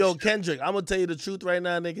saying? Yo, Kendrick, I'm gonna tell you the truth right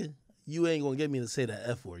now, nigga. You ain't gonna get me to say that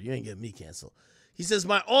F word. You ain't getting me canceled. He says,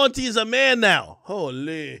 my auntie is a man now.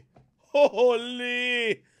 Holy.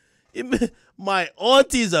 My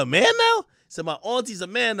auntie's a man now? He said, my auntie's a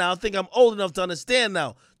man now. I think I'm old enough to understand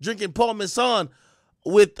now. Drinking Paul Masson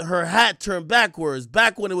with her hat turned backwards.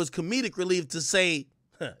 Back when it was comedic relief to say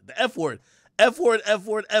the F word. F word, F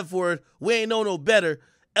word, F word. We ain't know no better.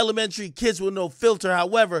 Elementary kids with no filter.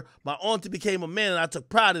 However, my auntie became a man and I took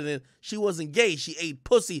pride in it. She wasn't gay. She ate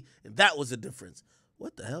pussy, and that was the difference.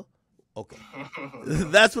 What the hell? Okay.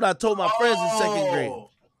 That's what I told my friends in second grade.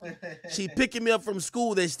 She picking me up from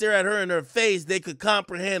school. They stare at her in her face. They could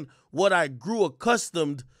comprehend what I grew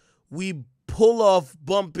accustomed. We pull off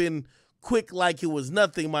bumping quick like it was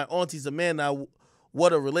nothing. My auntie's a man now.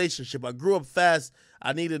 What a relationship. I grew up fast.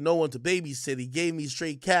 I needed no one to babysit. He gave me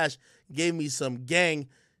straight cash. gave me some gang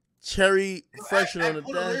cherry freshen on the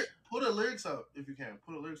dash. Put the lyrics up if you can.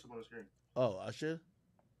 Put the lyrics up on the screen. Oh, I should?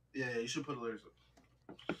 Yeah, you should put the lyrics up.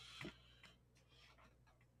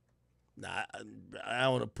 Nah, I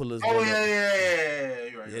don't want to pull this. Oh, one yeah,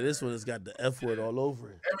 up. You're right. Yeah, this one has got the F word all over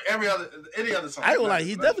it. Any other song. I don't like.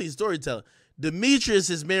 He's definitely a storyteller.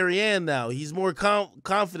 Demetrius is Marianne now. He's more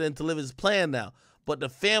confident to live his plan now. But the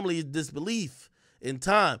family is disbelief in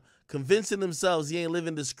time, convincing themselves he ain't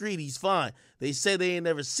living discreet. He's fine. They said they ain't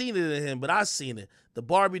never seen it in him, but I seen it. The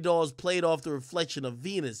Barbie dolls played off the reflection of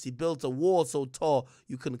Venus. He built a wall so tall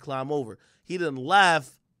you couldn't climb over. He didn't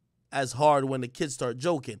laugh as hard when the kids start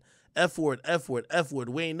joking. F word, F word, F word.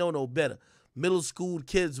 We ain't know no better. Middle school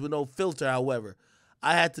kids with no filter, however.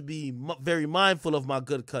 I had to be very mindful of my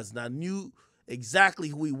good cousin. I knew exactly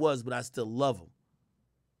who he was, but I still love him.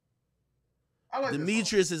 Like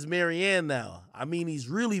Demetrius is Marianne now. I mean, he's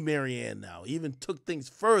really Marianne now. He even took things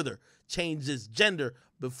further, changed his gender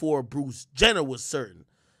before Bruce Jenner was certain.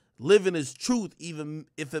 Living his truth, even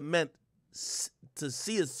if it meant to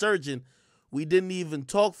see a surgeon. We didn't even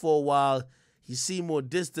talk for a while. He seemed more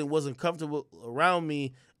distant, wasn't comfortable around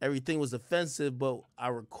me. Everything was offensive, but I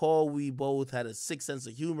recall we both had a sick sense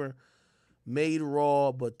of humor. Made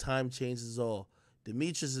raw, but time changes all.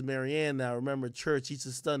 Demetrius is Marianne now. Remember church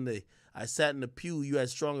Easter Sunday. I sat in the pew. You had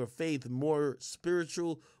stronger faith, more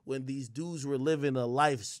spiritual when these dudes were living a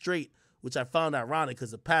life straight, which I found ironic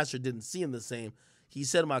because the pastor didn't see him the same. He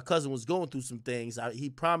said my cousin was going through some things. He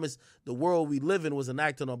promised the world we live in was an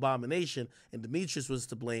act of abomination, and Demetrius was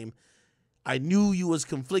to blame. I knew you was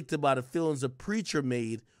conflicted by the feelings a preacher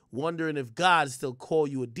made, wondering if God still called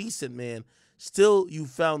you a decent man. Still, you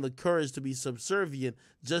found the courage to be subservient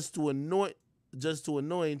just to anoint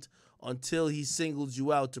until he singled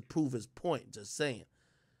you out to prove his point. Just saying.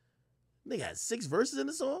 Nigga had 6 verses in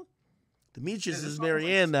the song. Demetrius is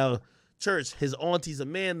Marianne now. Church, his auntie's a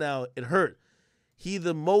man now. It hurt. He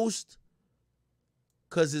the most,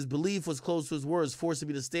 because his belief was close to his words, forcing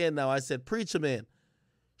me to stand now. I said, preacher man,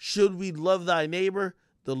 should we love thy neighbor?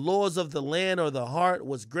 The laws of the land or the heart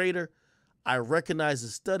was greater. I recognize the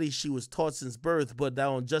study she was taught since birth, but that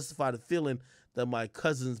don't justify the feeling that my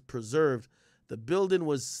cousins preserved. The building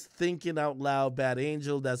was thinking out loud, bad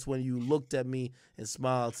angel. That's when you looked at me and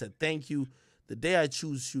smiled, said thank you. The day I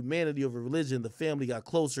choose humanity over religion, the family got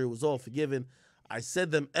closer. It was all forgiven. I said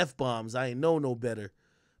them F-bombs. I ain't know no better.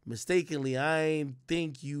 Mistakenly, I ain't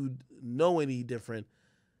think you'd know any different.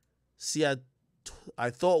 See, I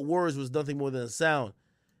thought words was nothing more than a sound.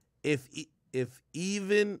 If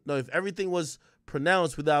everything was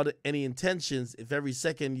pronounced without any intentions, if every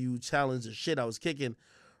second you challenged the shit I was kicking,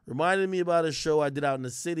 reminded me about a show I did out in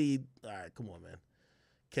the city. All right, come on, man.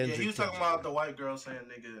 Kendrick, he was talking about the white girl saying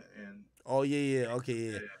nigga and. Oh yeah, okay,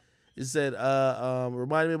 yeah. It said,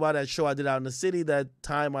 reminded me about that show I did out in the city. That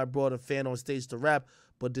time I brought a fan on stage to rap,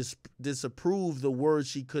 but disapproved the words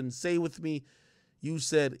she couldn't say with me. You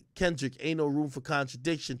said, Kendrick, ain't no room for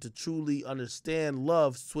contradiction. To truly understand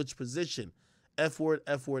love, switch position. F word,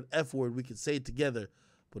 F word, F word. We can say it together,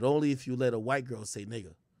 but only if you let a white girl say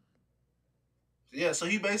nigga. Yeah, so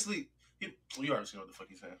he basically, you already see what the fuck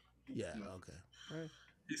he's saying. Yeah, okay. All right.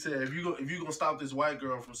 He said, if you gonna stop this white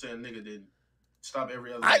girl from saying nigga, then stop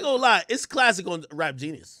every other. I ain't gonna lie, it's classic on Rap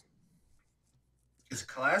Genius. It's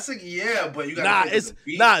classic, yeah, but you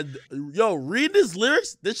gotta yo, read this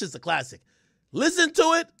lyrics. This shit's a classic. Listen to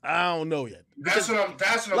it. I don't know yet. That's what I'm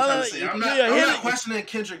trying to say. I'm not questioning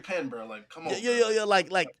Kendrick Penn, bro. Like, come on. Yeah.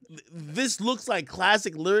 Like this looks like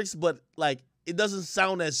classic lyrics, but like it doesn't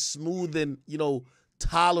sound as smooth and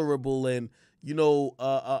tolerable and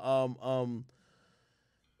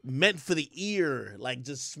meant for the ear, like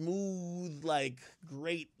just smooth, like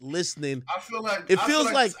great listening. I feel like it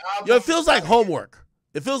feels like homework.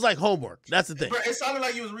 It feels like homework. That's the thing. Bro, it sounded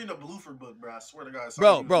like you was reading a Bloofer book, bro. I swear to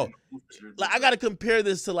God. Bro. Like I gotta compare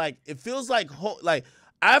this to like it feels like like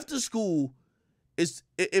after school. It's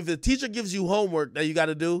if the teacher gives you homework that you got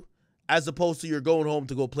to do, as opposed to you're going home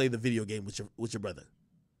to go play the video game with your brother.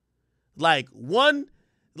 Like one,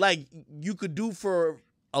 like you could do for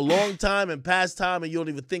a long time and pass time, and you don't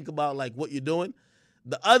even think about like what you're doing.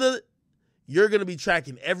 The other, you're gonna be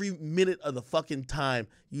tracking every minute of the fucking time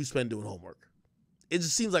you spend doing homework. It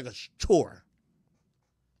just seems like a chore.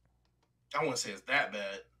 I wouldn't say it's that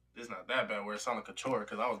bad. It's not that bad where it sounds like a chore,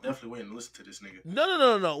 because I was definitely waiting to listen to this nigga.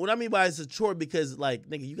 No. What I mean by it's a chore because, like,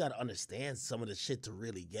 nigga, you got to understand some of the shit to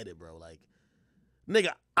really get it, bro. Like,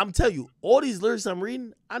 nigga, I'm telling you, all these lyrics I'm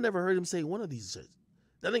reading, I never heard him say one of these shit.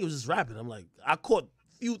 That nigga was just rapping. I'm like, I caught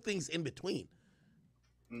few things in between.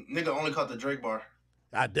 Nigga only caught the Drake bar.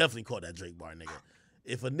 I definitely caught that Drake bar, nigga.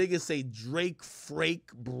 If a nigga say Drake,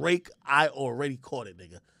 Frake, break, I already caught it,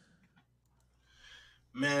 nigga.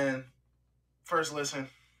 Man, first listen,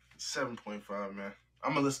 7.5, man.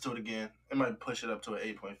 I'm gonna listen to it again. It might push it up to an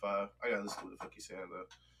 8.5. I gotta listen to what the fuck he's saying though.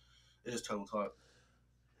 It is total talk.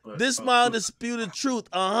 But, This my undisputed truth.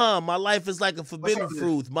 My life is like a forbidden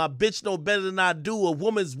fruit. My bitch know better than I do. A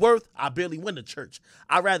woman's worth. I barely went to church.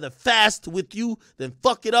 I'd rather fast with you than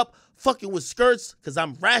fuck it up. Fucking with skirts, cause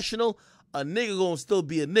I'm rational. A nigga gonna still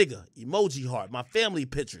be a nigga. Emoji heart. My family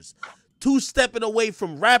pictures. 2-stepping away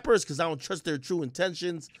from rappers, cause I don't trust their true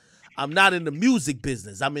intentions. I'm not in the music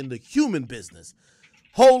business. I'm in the human business.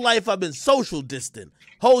 Whole life I've been social distant.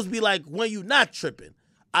 Hoes be like, when you not tripping?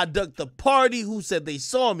 I ducked the party who said they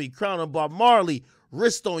saw me, crown on Bob Marley,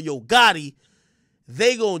 wrist on Yo Gotti.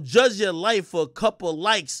 They gon' judge your life for a couple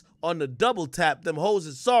likes on the double tap. Them hoes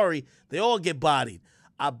is sorry, they all get bodied.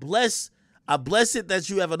 I bless it that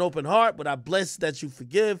you have an open heart, but I bless that you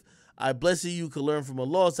forgive. I bless you can learn from a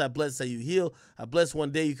loss. I bless that you heal. I bless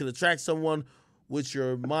one day you can attract someone with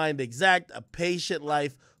your mind exact. A patient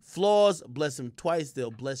life, flaws, bless them twice, they'll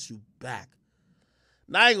bless you back.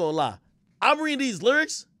 Now I ain't gonna lie. I'm reading these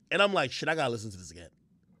lyrics, and I'm like, shit, I gotta listen to this again.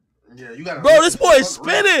 Yeah, you gotta. Bro, this boy is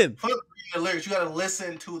spinning. Fuck the lyrics. You gotta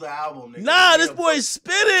listen to the album, nigga. Nah, this boy is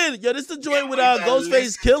spinning. Yo, this the joint with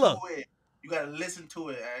Ghostface Killer. You gotta listen to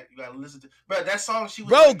it, Ak. You gotta listen to bro, that song she was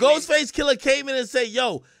Bro, like, Ghostface Killer came in and said,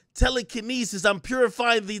 yo, telekinesis, I'm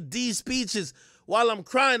purifying these speeches. While I'm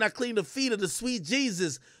crying, I clean the feet of the sweet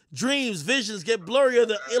Jesus. Dreams, visions get blurrier,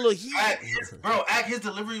 the Elohim. Ak, his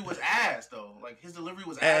delivery was ass, though. Like, his delivery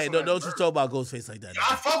was ass. Hey, don't you talk about Ghostface like that.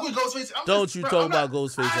 I fuck with Ghostface. Don't you talk about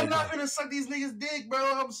Ghostface like that. I'm not gonna suck these niggas' dick, bro.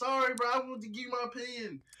 I'm sorry, bro. I want to give you my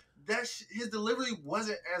opinion. His delivery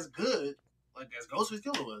wasn't as good, like, as Ghostface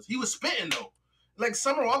Killer was. He was spitting, though. Like,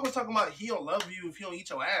 Summer Walker was talking about he don't love you if he don't eat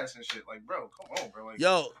your ass and shit. Like, bro, come on, bro. Like,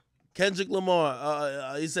 yo, Kendrick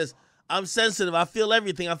Lamar, he says, I'm sensitive. I feel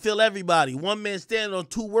everything. I feel everybody. One man standing on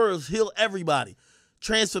 2 words, heal everybody.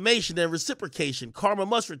 Transformation and reciprocation. Karma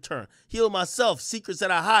must return. Heal myself. Secrets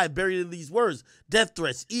that I hide buried in these words. Death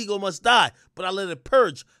threats. Ego must die, but I let it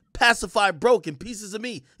purge. Pacify broken pieces of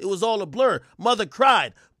me. It was all a blur. Mother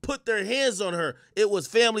cried. Put their hands on her. It was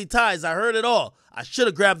family ties. I heard it all. I should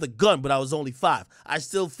have grabbed the gun, but I was only 5. I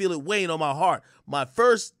still feel it weighing on my heart. My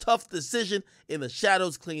first tough decision in the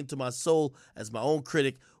shadows clinging to my soul as my own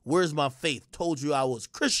critic. Where's my faith? Told you I was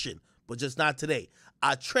Christian, but just not today.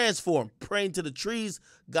 I transformed, praying to the trees.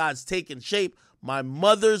 God's taking shape. My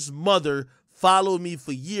mother's mother followed me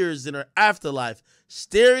for years in her afterlife,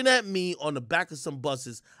 staring at me on the back of some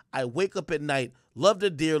buses. I wake up at night, loved her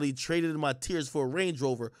dearly, traded in my tears for a Range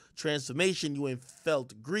Rover. Transformation, you ain't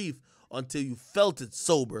felt grief until you felt it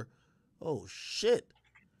sober. Oh, shit.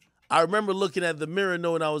 I remember looking at the mirror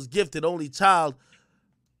knowing I was gifted, only child,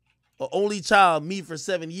 me for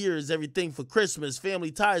 7 years, everything for Christmas, family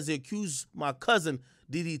ties. They accused my cousin.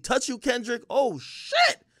 Did he touch you, Kendrick? Oh,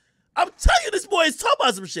 shit. I'm telling you, this boy is talking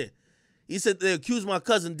about some shit. He said they accused my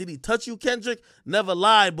cousin. Did he touch you, Kendrick? Never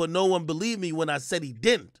lied, but no one believed me when I said he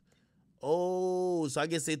didn't. Oh, so I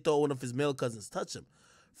guess they thought one of his male cousins touched him.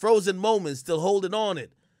 Frozen moments, still holding on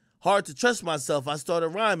it. Hard to trust myself. I started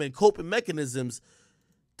rhyming, coping mechanisms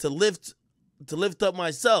to lift up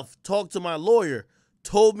myself. Talk to my lawyer.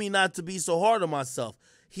 Told me not to be so hard on myself.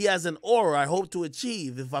 He has an aura I hope to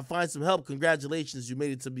achieve. If I find some help, congratulations, you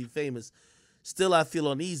made it to be famous. Still, I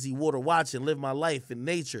feel uneasy, water watching, live my life in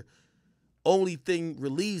nature. Only thing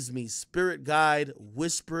relieves me, spirit guide,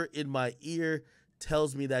 whisper in my ear,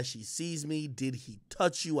 tells me that she sees me. Did he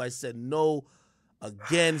touch you? I said no.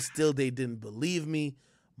 Again, still they didn't believe me.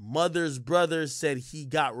 Mother's brother said he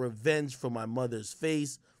got revenge for my mother's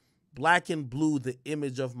face. Black and blue, the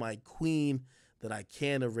image of my queen that I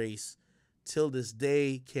can't erase. Till this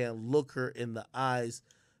day, can't look her in the eyes.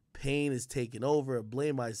 Pain is taking over. I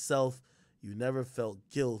blame myself. You never felt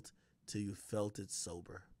guilt till you felt it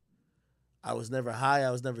sober. I was never high. I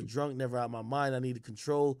was never drunk, never out of my mind. I needed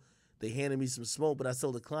control. They handed me some smoke, but I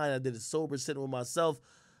still declined. I did it sober, sitting with myself.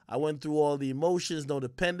 I went through all the emotions, no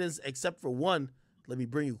dependence, except for one. Let me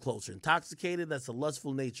bring you closer. Intoxicated, that's a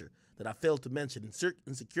lustful nature that I failed to mention.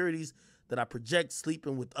 Insecurities that I project,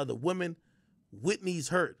 sleeping with other women. Whitney's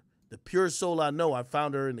hurt. The pure soul I know, I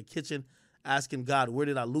found her in the kitchen asking God, where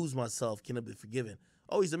did I lose myself? Can I be forgiven?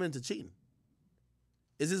 Oh, he's into cheating.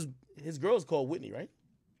 Is his girl's called Whitney, right?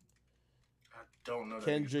 I don't know that.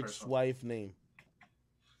 Kendrick's wife name.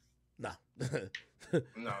 Nah.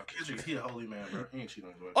 No, Kendrick, he a holy man, bro. He ain't cheating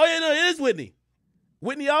on his wife. Oh, yeah, no, it is Whitney.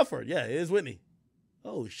 Whitney Alford. Yeah, it is Whitney.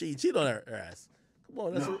 Oh, she cheated on her ass. Come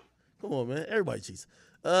on, that's Come on, man. Everybody cheats.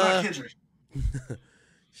 Not Kendrick.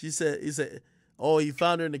 He said, Oh, he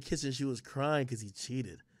found her in the kitchen. She was crying because he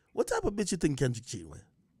cheated. What type of bitch you think Kendrick cheated with?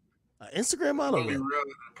 An Instagram model?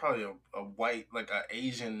 Probably a white, like a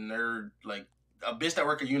Asian nerd, like a bitch that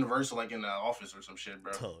work at Universal, like in the office or some shit,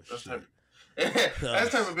 bro. Oh, That's shit. that's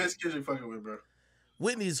type of bitch Kendrick fucking with, bro.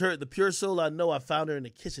 Whitney's hurt. The pure soul I know. I found her in the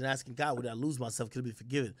kitchen asking God, would I lose myself? Could I be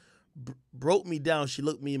forgiven? Broke me down. She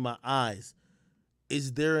looked me in my eyes.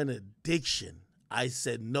 Is there an addiction? I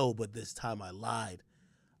said no, but this time I lied.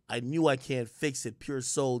 I knew I can't fix it. Pure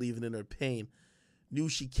soul, even in her pain. Knew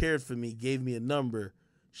she cared for me, gave me a number.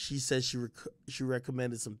 She said she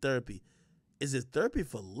recommended some therapy. Is it therapy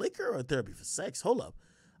for liquor or therapy for sex? Hold up.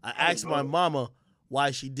 I asked my mama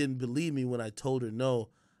why she didn't believe me when I told her no.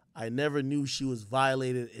 I never knew she was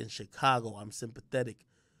violated in Chicago. I'm sympathetic.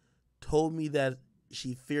 Told me that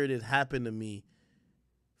she feared it happened to me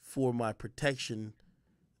for my protection.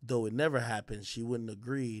 Though it never happened, she wouldn't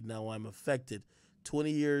agree. Now I'm affected.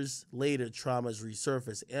 20 years later, traumas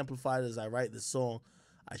resurface. Amplified as I write this song,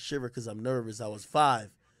 I shiver because I'm nervous. I was 5.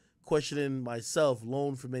 Questioning myself,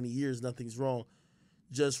 lone for many years, nothing's wrong.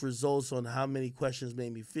 Just results on how many questions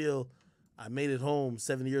made me feel. I made it home,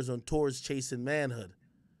 7 years on tours, chasing manhood.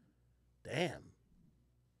 Damn.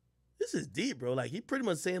 This is deep, bro. Like, he pretty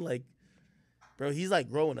much saying, like, bro, he's, like,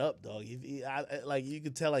 growing up, dog. Like, you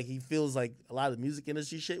could tell, like, he feels like a lot of music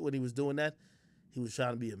industry shit when he was doing that. He was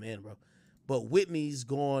trying to be a man, bro. But Whitney's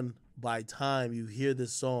gone by time you hear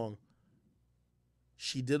this song.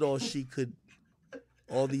 She did all she could.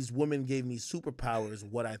 All these women gave me superpowers,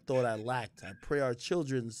 what I thought I lacked. I pray our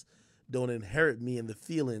children's don't inherit me in the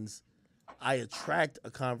feelings. I attract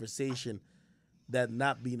a conversation that's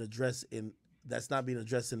not being addressed in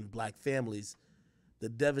black families. The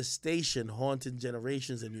devastation haunting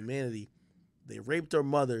generations and humanity. They raped our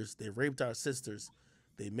mothers. They raped our sisters.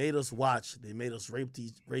 They made us watch. They made us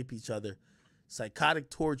rape each other. Psychotic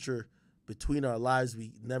torture between our lives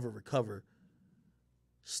we never recover.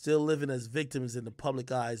 Still living as victims in the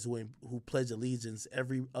public eyes who pledge allegiance.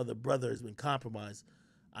 Every other brother has been compromised.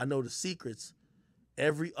 I know the secrets.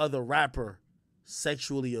 Every other rapper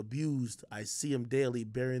sexually abused. I see them daily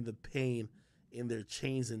bearing the pain in their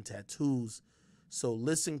chains and tattoos. So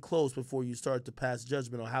listen close before you start to pass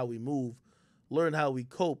judgment on how we move. Learn how we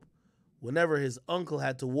cope. Whenever his uncle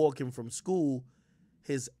had to walk him from school,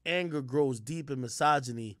 his anger grows deep in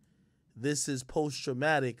misogyny. This is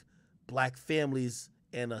post-traumatic. Black families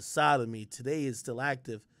and a sodomy. Today is still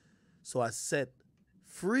active. So I set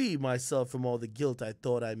free myself from all the guilt I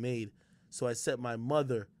thought I made. So I set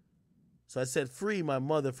free my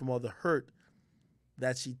mother from all the hurt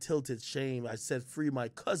that she tilted shame. I set free my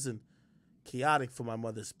cousin, chaotic for my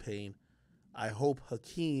mother's pain. I hope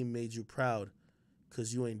Hakeem made you proud,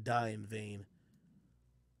 cause you ain't die in vain.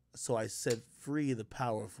 So I set free the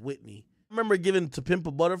power of Whitney. I remember giving To Pimp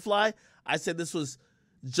a Butterfly, I said this was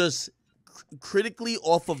just critically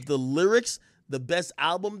off of the lyrics, the best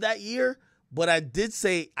album that year, but I did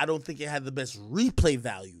say I don't think it had the best replay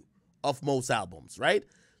value of most albums, right?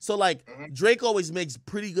 So like Drake always makes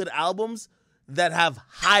pretty good albums that have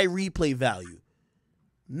high replay value.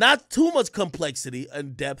 Not too much complexity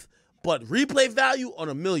and depth, but replay value on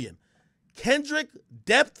 1,000,000. Kendrick,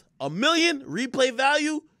 depth, 1,000,000, replay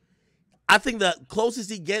value. I think the closest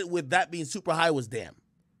he get with that being super high was Damn.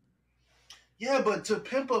 Yeah, but To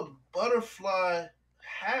Pimp a Butterfly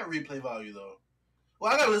had replay value though.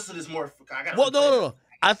 Well, I gotta listen to this more. No.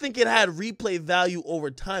 I think it had replay value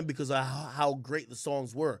over time because of how great the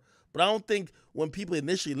songs were. But I don't think when people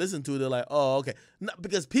initially listen to it, they're like, oh, okay. No,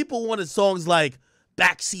 because people wanted songs like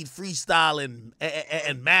Backseat Freestyle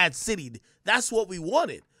and Mad City. That's what we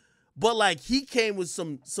wanted. But like he came with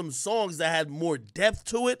some songs that had more depth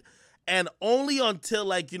to it. And only until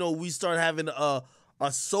like, you know, we start having a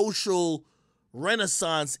social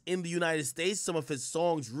renaissance in the United States, some of his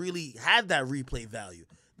songs really had that replay value.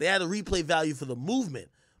 They had a replay value for the movement,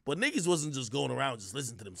 but niggas wasn't just going around just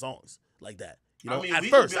listening to them songs like that. You know, I mean, at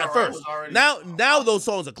first. Now those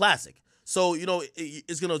songs are classic. So you know,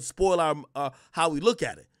 it's gonna spoil our how we look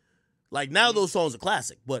at it. Like now those songs are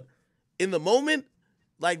classic, but in the moment,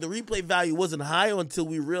 like the replay value wasn't high until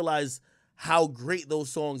we realized how great those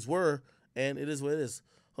songs were, and it is what it is.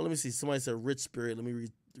 Oh, let me see. Somebody said Rich Spirit. Let me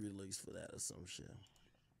read the lyrics for that or some shit.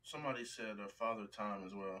 Somebody said Father Time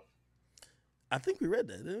as well. I think we read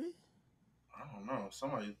that, didn't we? I don't know.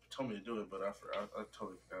 Somebody told me to do it, but I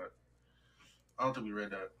totally forgot. I don't think we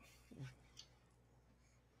read that.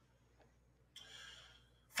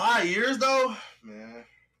 5 years though, man.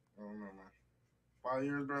 I don't know, man. 5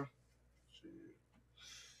 years, bro.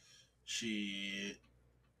 Shit.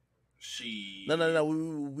 No.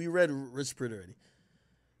 We read Rich Spirit already.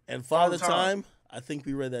 And Father Time, I think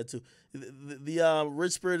we read that too. The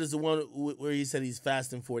Rich Spirit is the one where he said he's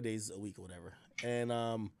fasting 4 days a week or whatever.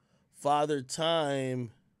 And Father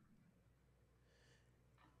Time,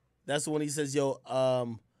 that's the one he says, yo,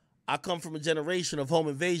 I come from a generation of home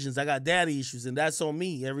invasions. I got daddy issues, and that's on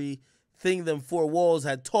me. Everything them four walls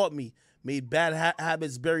had taught me made bad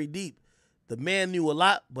habits buried deep. The man knew a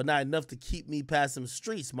lot, but not enough to keep me past some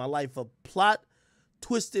streets. My life a plot,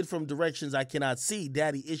 twisted from directions I cannot see.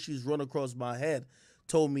 Daddy issues run across my head.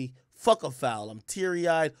 Told me, fuck a foul. I'm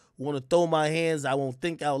teary-eyed, want to throw my hands. I won't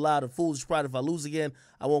think out loud. A foolish pride. If I lose again,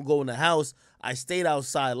 I won't go in the house. I stayed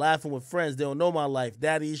outside laughing with friends. They don't know my life.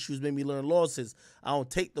 Daddy issues made me learn losses. I don't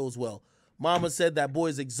take those well. Mama said that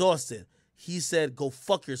boy's exhausted. He said, go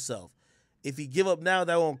fuck yourself. If he give up now,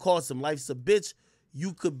 that won't cost him. Life's a bitch.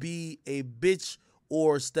 You could be a bitch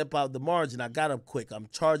or step out the margin. I got up quick. I'm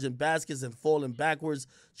charging baskets and falling backwards,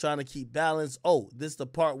 trying to keep balance. Oh, this the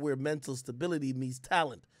part where mental stability meets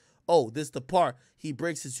talent. Oh, this the part he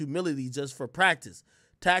breaks his humility just for practice.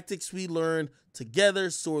 Tactics we learn together,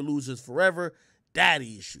 sore losers forever.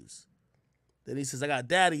 Daddy issues. Then he says, I got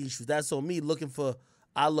daddy issues. That's on me, looking for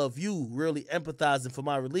I love you, really empathizing for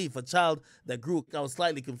my relief. A child that grew, I was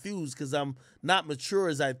slightly confused because I'm not mature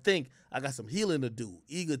as I think. I got some healing to do.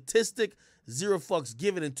 Egotistic, zero fucks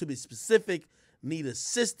given, and to be specific, need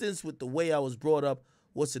assistance with the way I was brought up.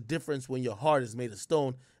 What's the difference when your heart is made of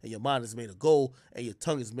stone and your mind is made of gold and your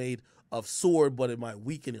tongue is made of sword, but it might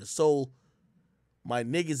weaken your soul? My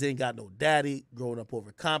niggas ain't got no daddy. Growing up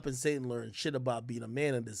overcompensating, learning shit about being a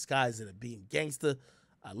man in disguise and being gangster.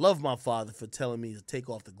 I love my father for telling me to take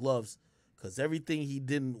off the gloves because everything he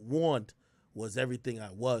didn't want was everything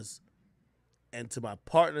I was. And to my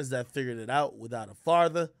partners that figured it out without a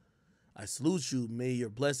father, I salute you. May your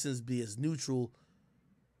blessings be as neutral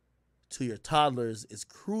to your toddlers. It's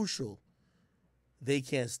crucial. They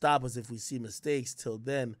can't stop us if we see mistakes. Till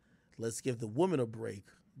then, let's give the woman a break.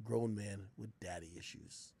 Grown man with daddy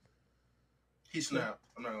issues. He snapped.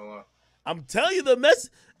 I'm not gonna lie. I'm telling you the mess.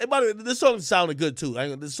 And by the way, this song sounded good too.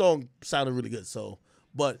 This song sounded really good. So,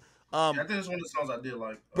 but I think it's one of the songs I did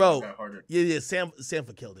like. Bro, yeah,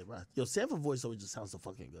 Sanford killed it, bro. Yo, Sanford voice always just sounds so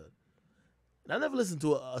fucking good. And I never listened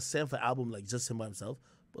to a Sanford album like just him by himself,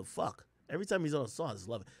 but fuck, every time he's on a song, I just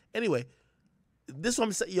love it. Anyway, this one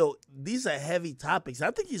I'm saying, yo, these are heavy topics.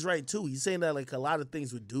 I think he's right too. He's saying that like a lot of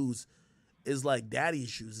things with dudes is like daddy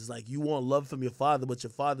issues. It's like you want love from your father, but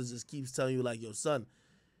your father just keeps telling you like, yo, son,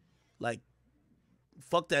 like,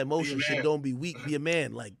 fuck that emotion shit. Don't be weak. Be a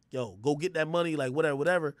man. Like, yo, go get that money. Like,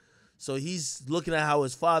 whatever. So he's looking at how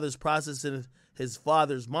his father's processing his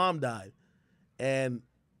father's mom died. And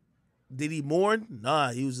did he mourn? Nah,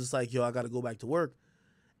 he was just like, yo, I got to go back to work.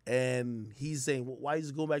 And he's saying, well, why is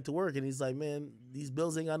he going back to work? And he's like, man, these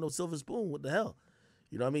bills ain't got no silver spoon. What the hell?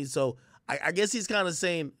 You know what I mean? So I guess he's kind of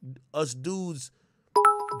saying us dudes,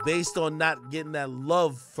 based on not getting that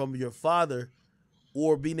love from your father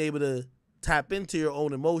or being able to tap into your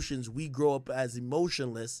own emotions, we grow up as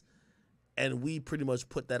emotionless, and we pretty much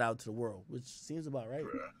put that out to the world, which seems about right.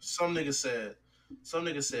 Some nigga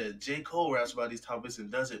said, J. Cole raps about these topics and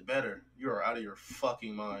does it better. You are out of your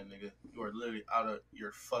fucking mind, nigga. You are literally out of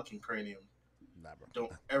your fucking cranium. Nah, bro.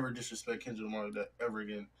 Don't ever disrespect Kendrick Lamar like that ever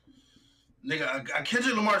again. Nigga,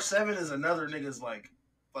 Kendrick Lamar 7 is another nigga's like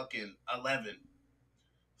fucking 11.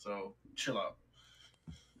 So, chill out.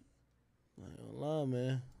 I ain't gonna lie,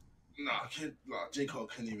 man. Nah, J. Cole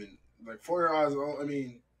couldn't even, like, For Your Eyes, I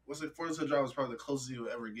mean, what's it, 40 Drive was probably the closest he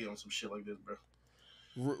would ever get on some shit like this, bro.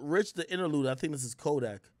 Rich the Interlude, I think this is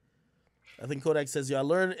Kodak. I think Kodak says, yo, I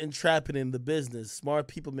learned in trapping in the business. Smart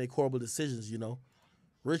people make horrible decisions, you know.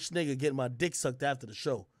 Rich nigga getting my dick sucked after the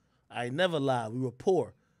show. I ain't never lied. We were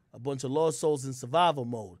poor. A bunch of lost souls in survival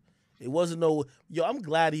mode. It wasn't no... Yo, I'm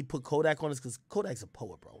glad he put Kodak on this because Kodak's a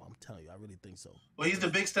poet, bro. I'm telling you, I really think so. Well, he's the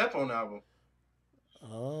big step on the album.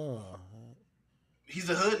 Oh. He's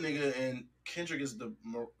the hood nigga, and Kendrick is the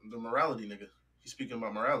morality nigga. He's speaking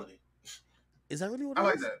about morality. Is that really what I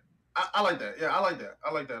like that. I like that. Yeah, I like that.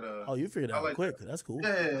 I like that. Oh, you figured it out quick. That's cool.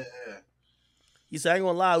 Yeah. He said, I ain't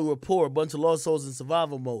gonna lie, we were poor, a bunch of lost souls in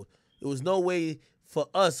survival mode. There was no way for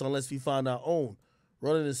us unless we found our own.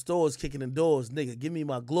 Running in stores, kicking in doors. Nigga, give me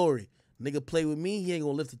my glory. Nigga play with me, he ain't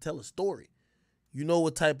gonna live to tell a story. You know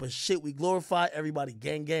what type of shit we glorify? Everybody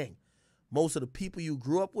gang gang. Most of the people you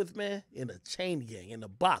grew up with, man, in a chain gang, in a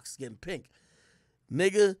box, getting pink.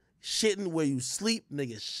 Nigga shitting where you sleep.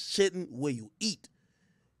 Nigga shitting where you eat.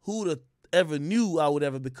 Who'd ever knew I would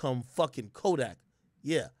ever become fucking Kodak?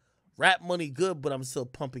 Yeah, rap money good, but I'm still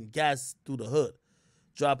pumping gas through the hood.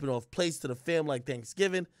 Dropping off plates to the fam like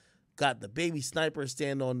Thanksgiving. Got the baby sniper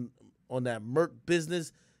stand on that Merc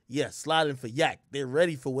business. Yeah, sliding for yak. They're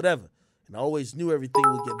ready for whatever. And I always knew everything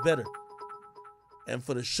would get better. And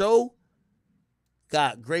for the show,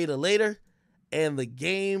 got greater later. And the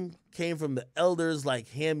game came from the elders like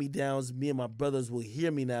hand-me-downs. Me and my brothers will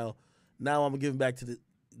hear me now. Now I'm giving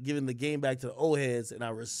the game back to the old heads. And I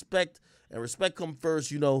respect come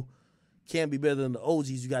first, you know. Can't be better than the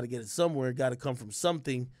OGs. You got to get it somewhere. Got to come from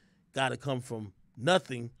something. Got to come from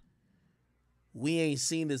nothing. We ain't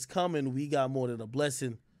seen this coming. We got more than a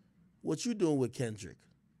blessing. What you doing with Kendrick?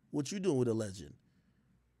 What you doing with a legend?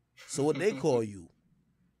 So what they call you?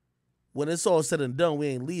 When it's all said and done, we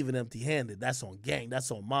ain't leaving empty-handed. That's on gang. That's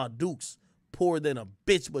on Ma Dukes. Poorer than a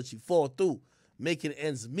bitch, but she fall through. Making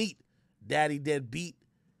ends meet. Daddy deadbeat.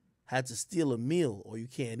 Had to steal a meal or you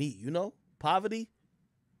can't eat, you know? Poverty.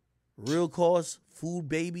 Real cause. Food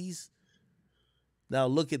babies. Now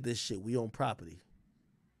look at this shit. We own property.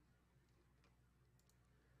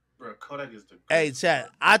 Bro, Kodak is the Hey, chat.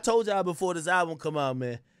 I told y'all before this album come out,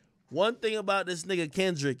 man. One thing about this nigga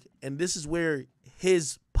Kendrick, and this is where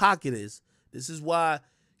his pocket is. This is why,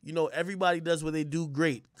 you know, everybody does what they do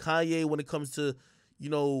great. Kanye, when it comes to,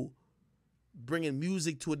 you know, bringing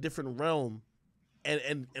music to a different realm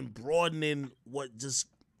and broadening what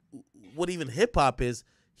even hip hop is,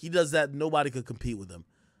 he does that. Nobody could compete with him.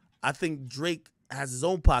 I think Drake has his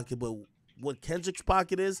own pocket, but what Kendrick's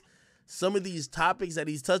pocket is, some of these topics that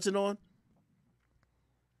he's touching on,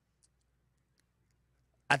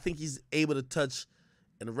 I think he's able to touch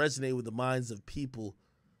and resonate with the minds of people.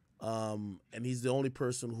 And he's the only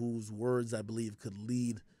person whose words, I believe, could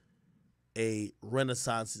lead a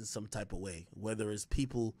renaissance in some type of way. Whether it's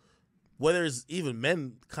even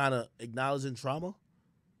men kind of acknowledging trauma,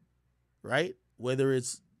 right? Whether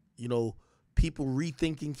it's, you know, people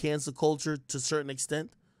rethinking cancel culture to a certain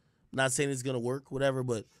extent. I'm not saying it's going to work, whatever,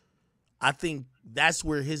 but I think that's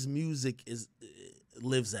where his music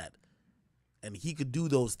lives at. And he could do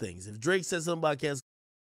those things. If Drake says something about cancel,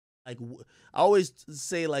 like I always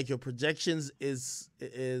say, like your projections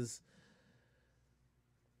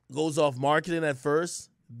goes off marketing at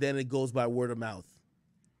first, then it goes by word of mouth.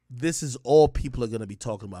 This is all people are gonna be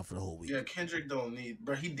talking about for the whole week. Yeah, Kendrick don't need,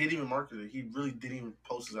 bro. He didn't even market it. He really didn't even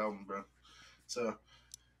post his album, bro. So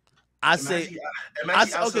I imagine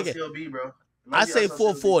say CLB, bro. I say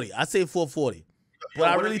 440. I say 440. But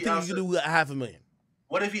I really think you can do $500,000.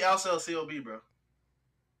 What if he outsells CLB, bro?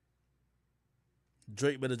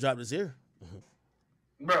 Drake better drop this year.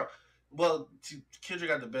 Bro, well, Kendrick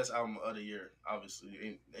got the best album of the year.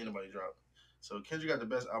 Obviously, ain't nobody dropped. So Kendrick got the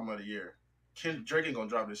best album of the year. Drake ain't gonna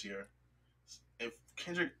drop this year. If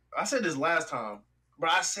Kendrick, I said this last time, bro.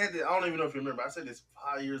 I said that. I don't even know if you remember. I said this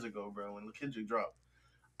 5 years ago, bro. When Kendrick dropped,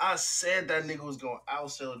 I said that nigga was gonna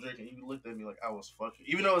outsell Drake, and you looked at me like I was fucking.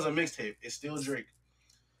 Even though it was a mixtape, it's still Drake.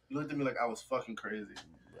 You looked at me like I was fucking crazy.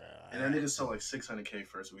 And that nigga sold like $600K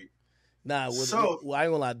first week. Nah, I ain't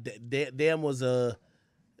gonna lie. Damn was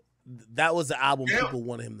that was the album people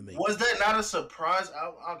wanted him to make. Was that not a surprise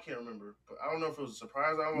album? I can't remember. But I don't know if it was a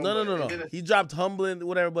surprise album. No. He dropped Humbling,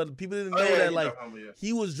 whatever, but people didn't know that like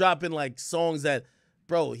he was dropping like songs that,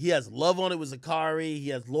 bro, he has Love on It with Zakari, he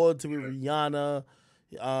has Loyalty with Rihanna,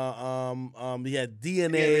 he had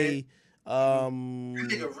DNA.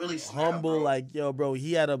 Nigga really Humble, bro. like yo, bro,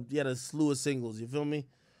 he had a slew of singles. You feel me?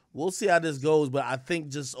 We'll see how this goes, but I think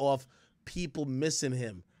just off people missing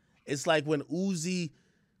him, it's like when Uzi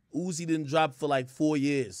didn't drop for like 4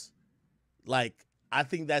 years. Like I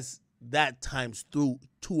think that's that times through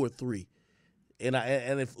 2 or 3, and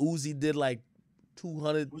if Uzi did like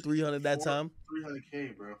 200, 300 that time,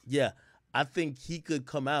 300K, bro. Yeah, I think he could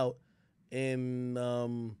come out and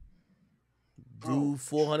do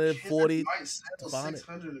 440 might sell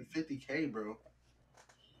 650K, bro.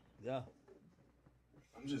 Yeah.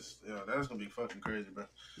 That's gonna be fucking crazy, bro.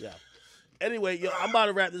 Yeah. Anyway, yo, I'm about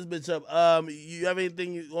to wrap this bitch up. You have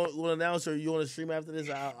anything you want to announce, or you want to stream after this?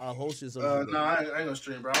 I'll host you something. No, I ain't gonna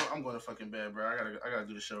stream, bro. I'm going to fucking bed, bro. I gotta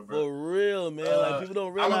do the show, bro. For real, man. Like people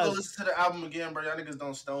don't realize. I'm gonna go listen to the album again, bro. Y'all niggas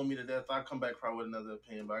don't stone me to death. I'll come back probably with another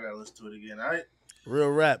opinion, but I gotta listen to it again. All right. Real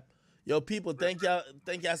rap. Yo, people, thank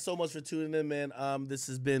y'all so much for tuning in, man. This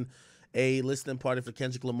has been a listening party for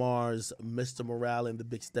Kendrick Lamar's Mr. Morale and the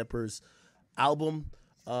Big Steppers album.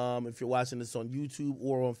 If you're watching this on YouTube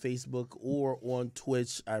or on Facebook or on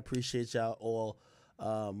Twitch, I appreciate y'all all.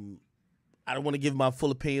 I don't want to give my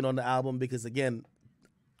full opinion on the album because, again,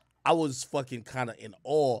 I was fucking kind of in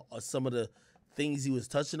awe of some of the things he was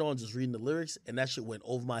touching on, just reading the lyrics, and that shit went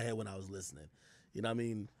over my head when I was listening. You know what I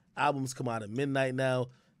mean? Albums come out at midnight now.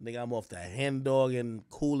 Nigga, I'm off that hand dog and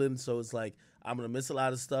cooling, so it's like I'm going to miss a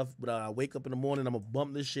lot of stuff, but I wake up in the morning, I'm going to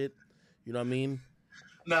bump this shit. You know what I mean?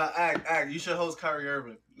 Nah, act. You should host Kyrie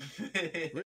Irving.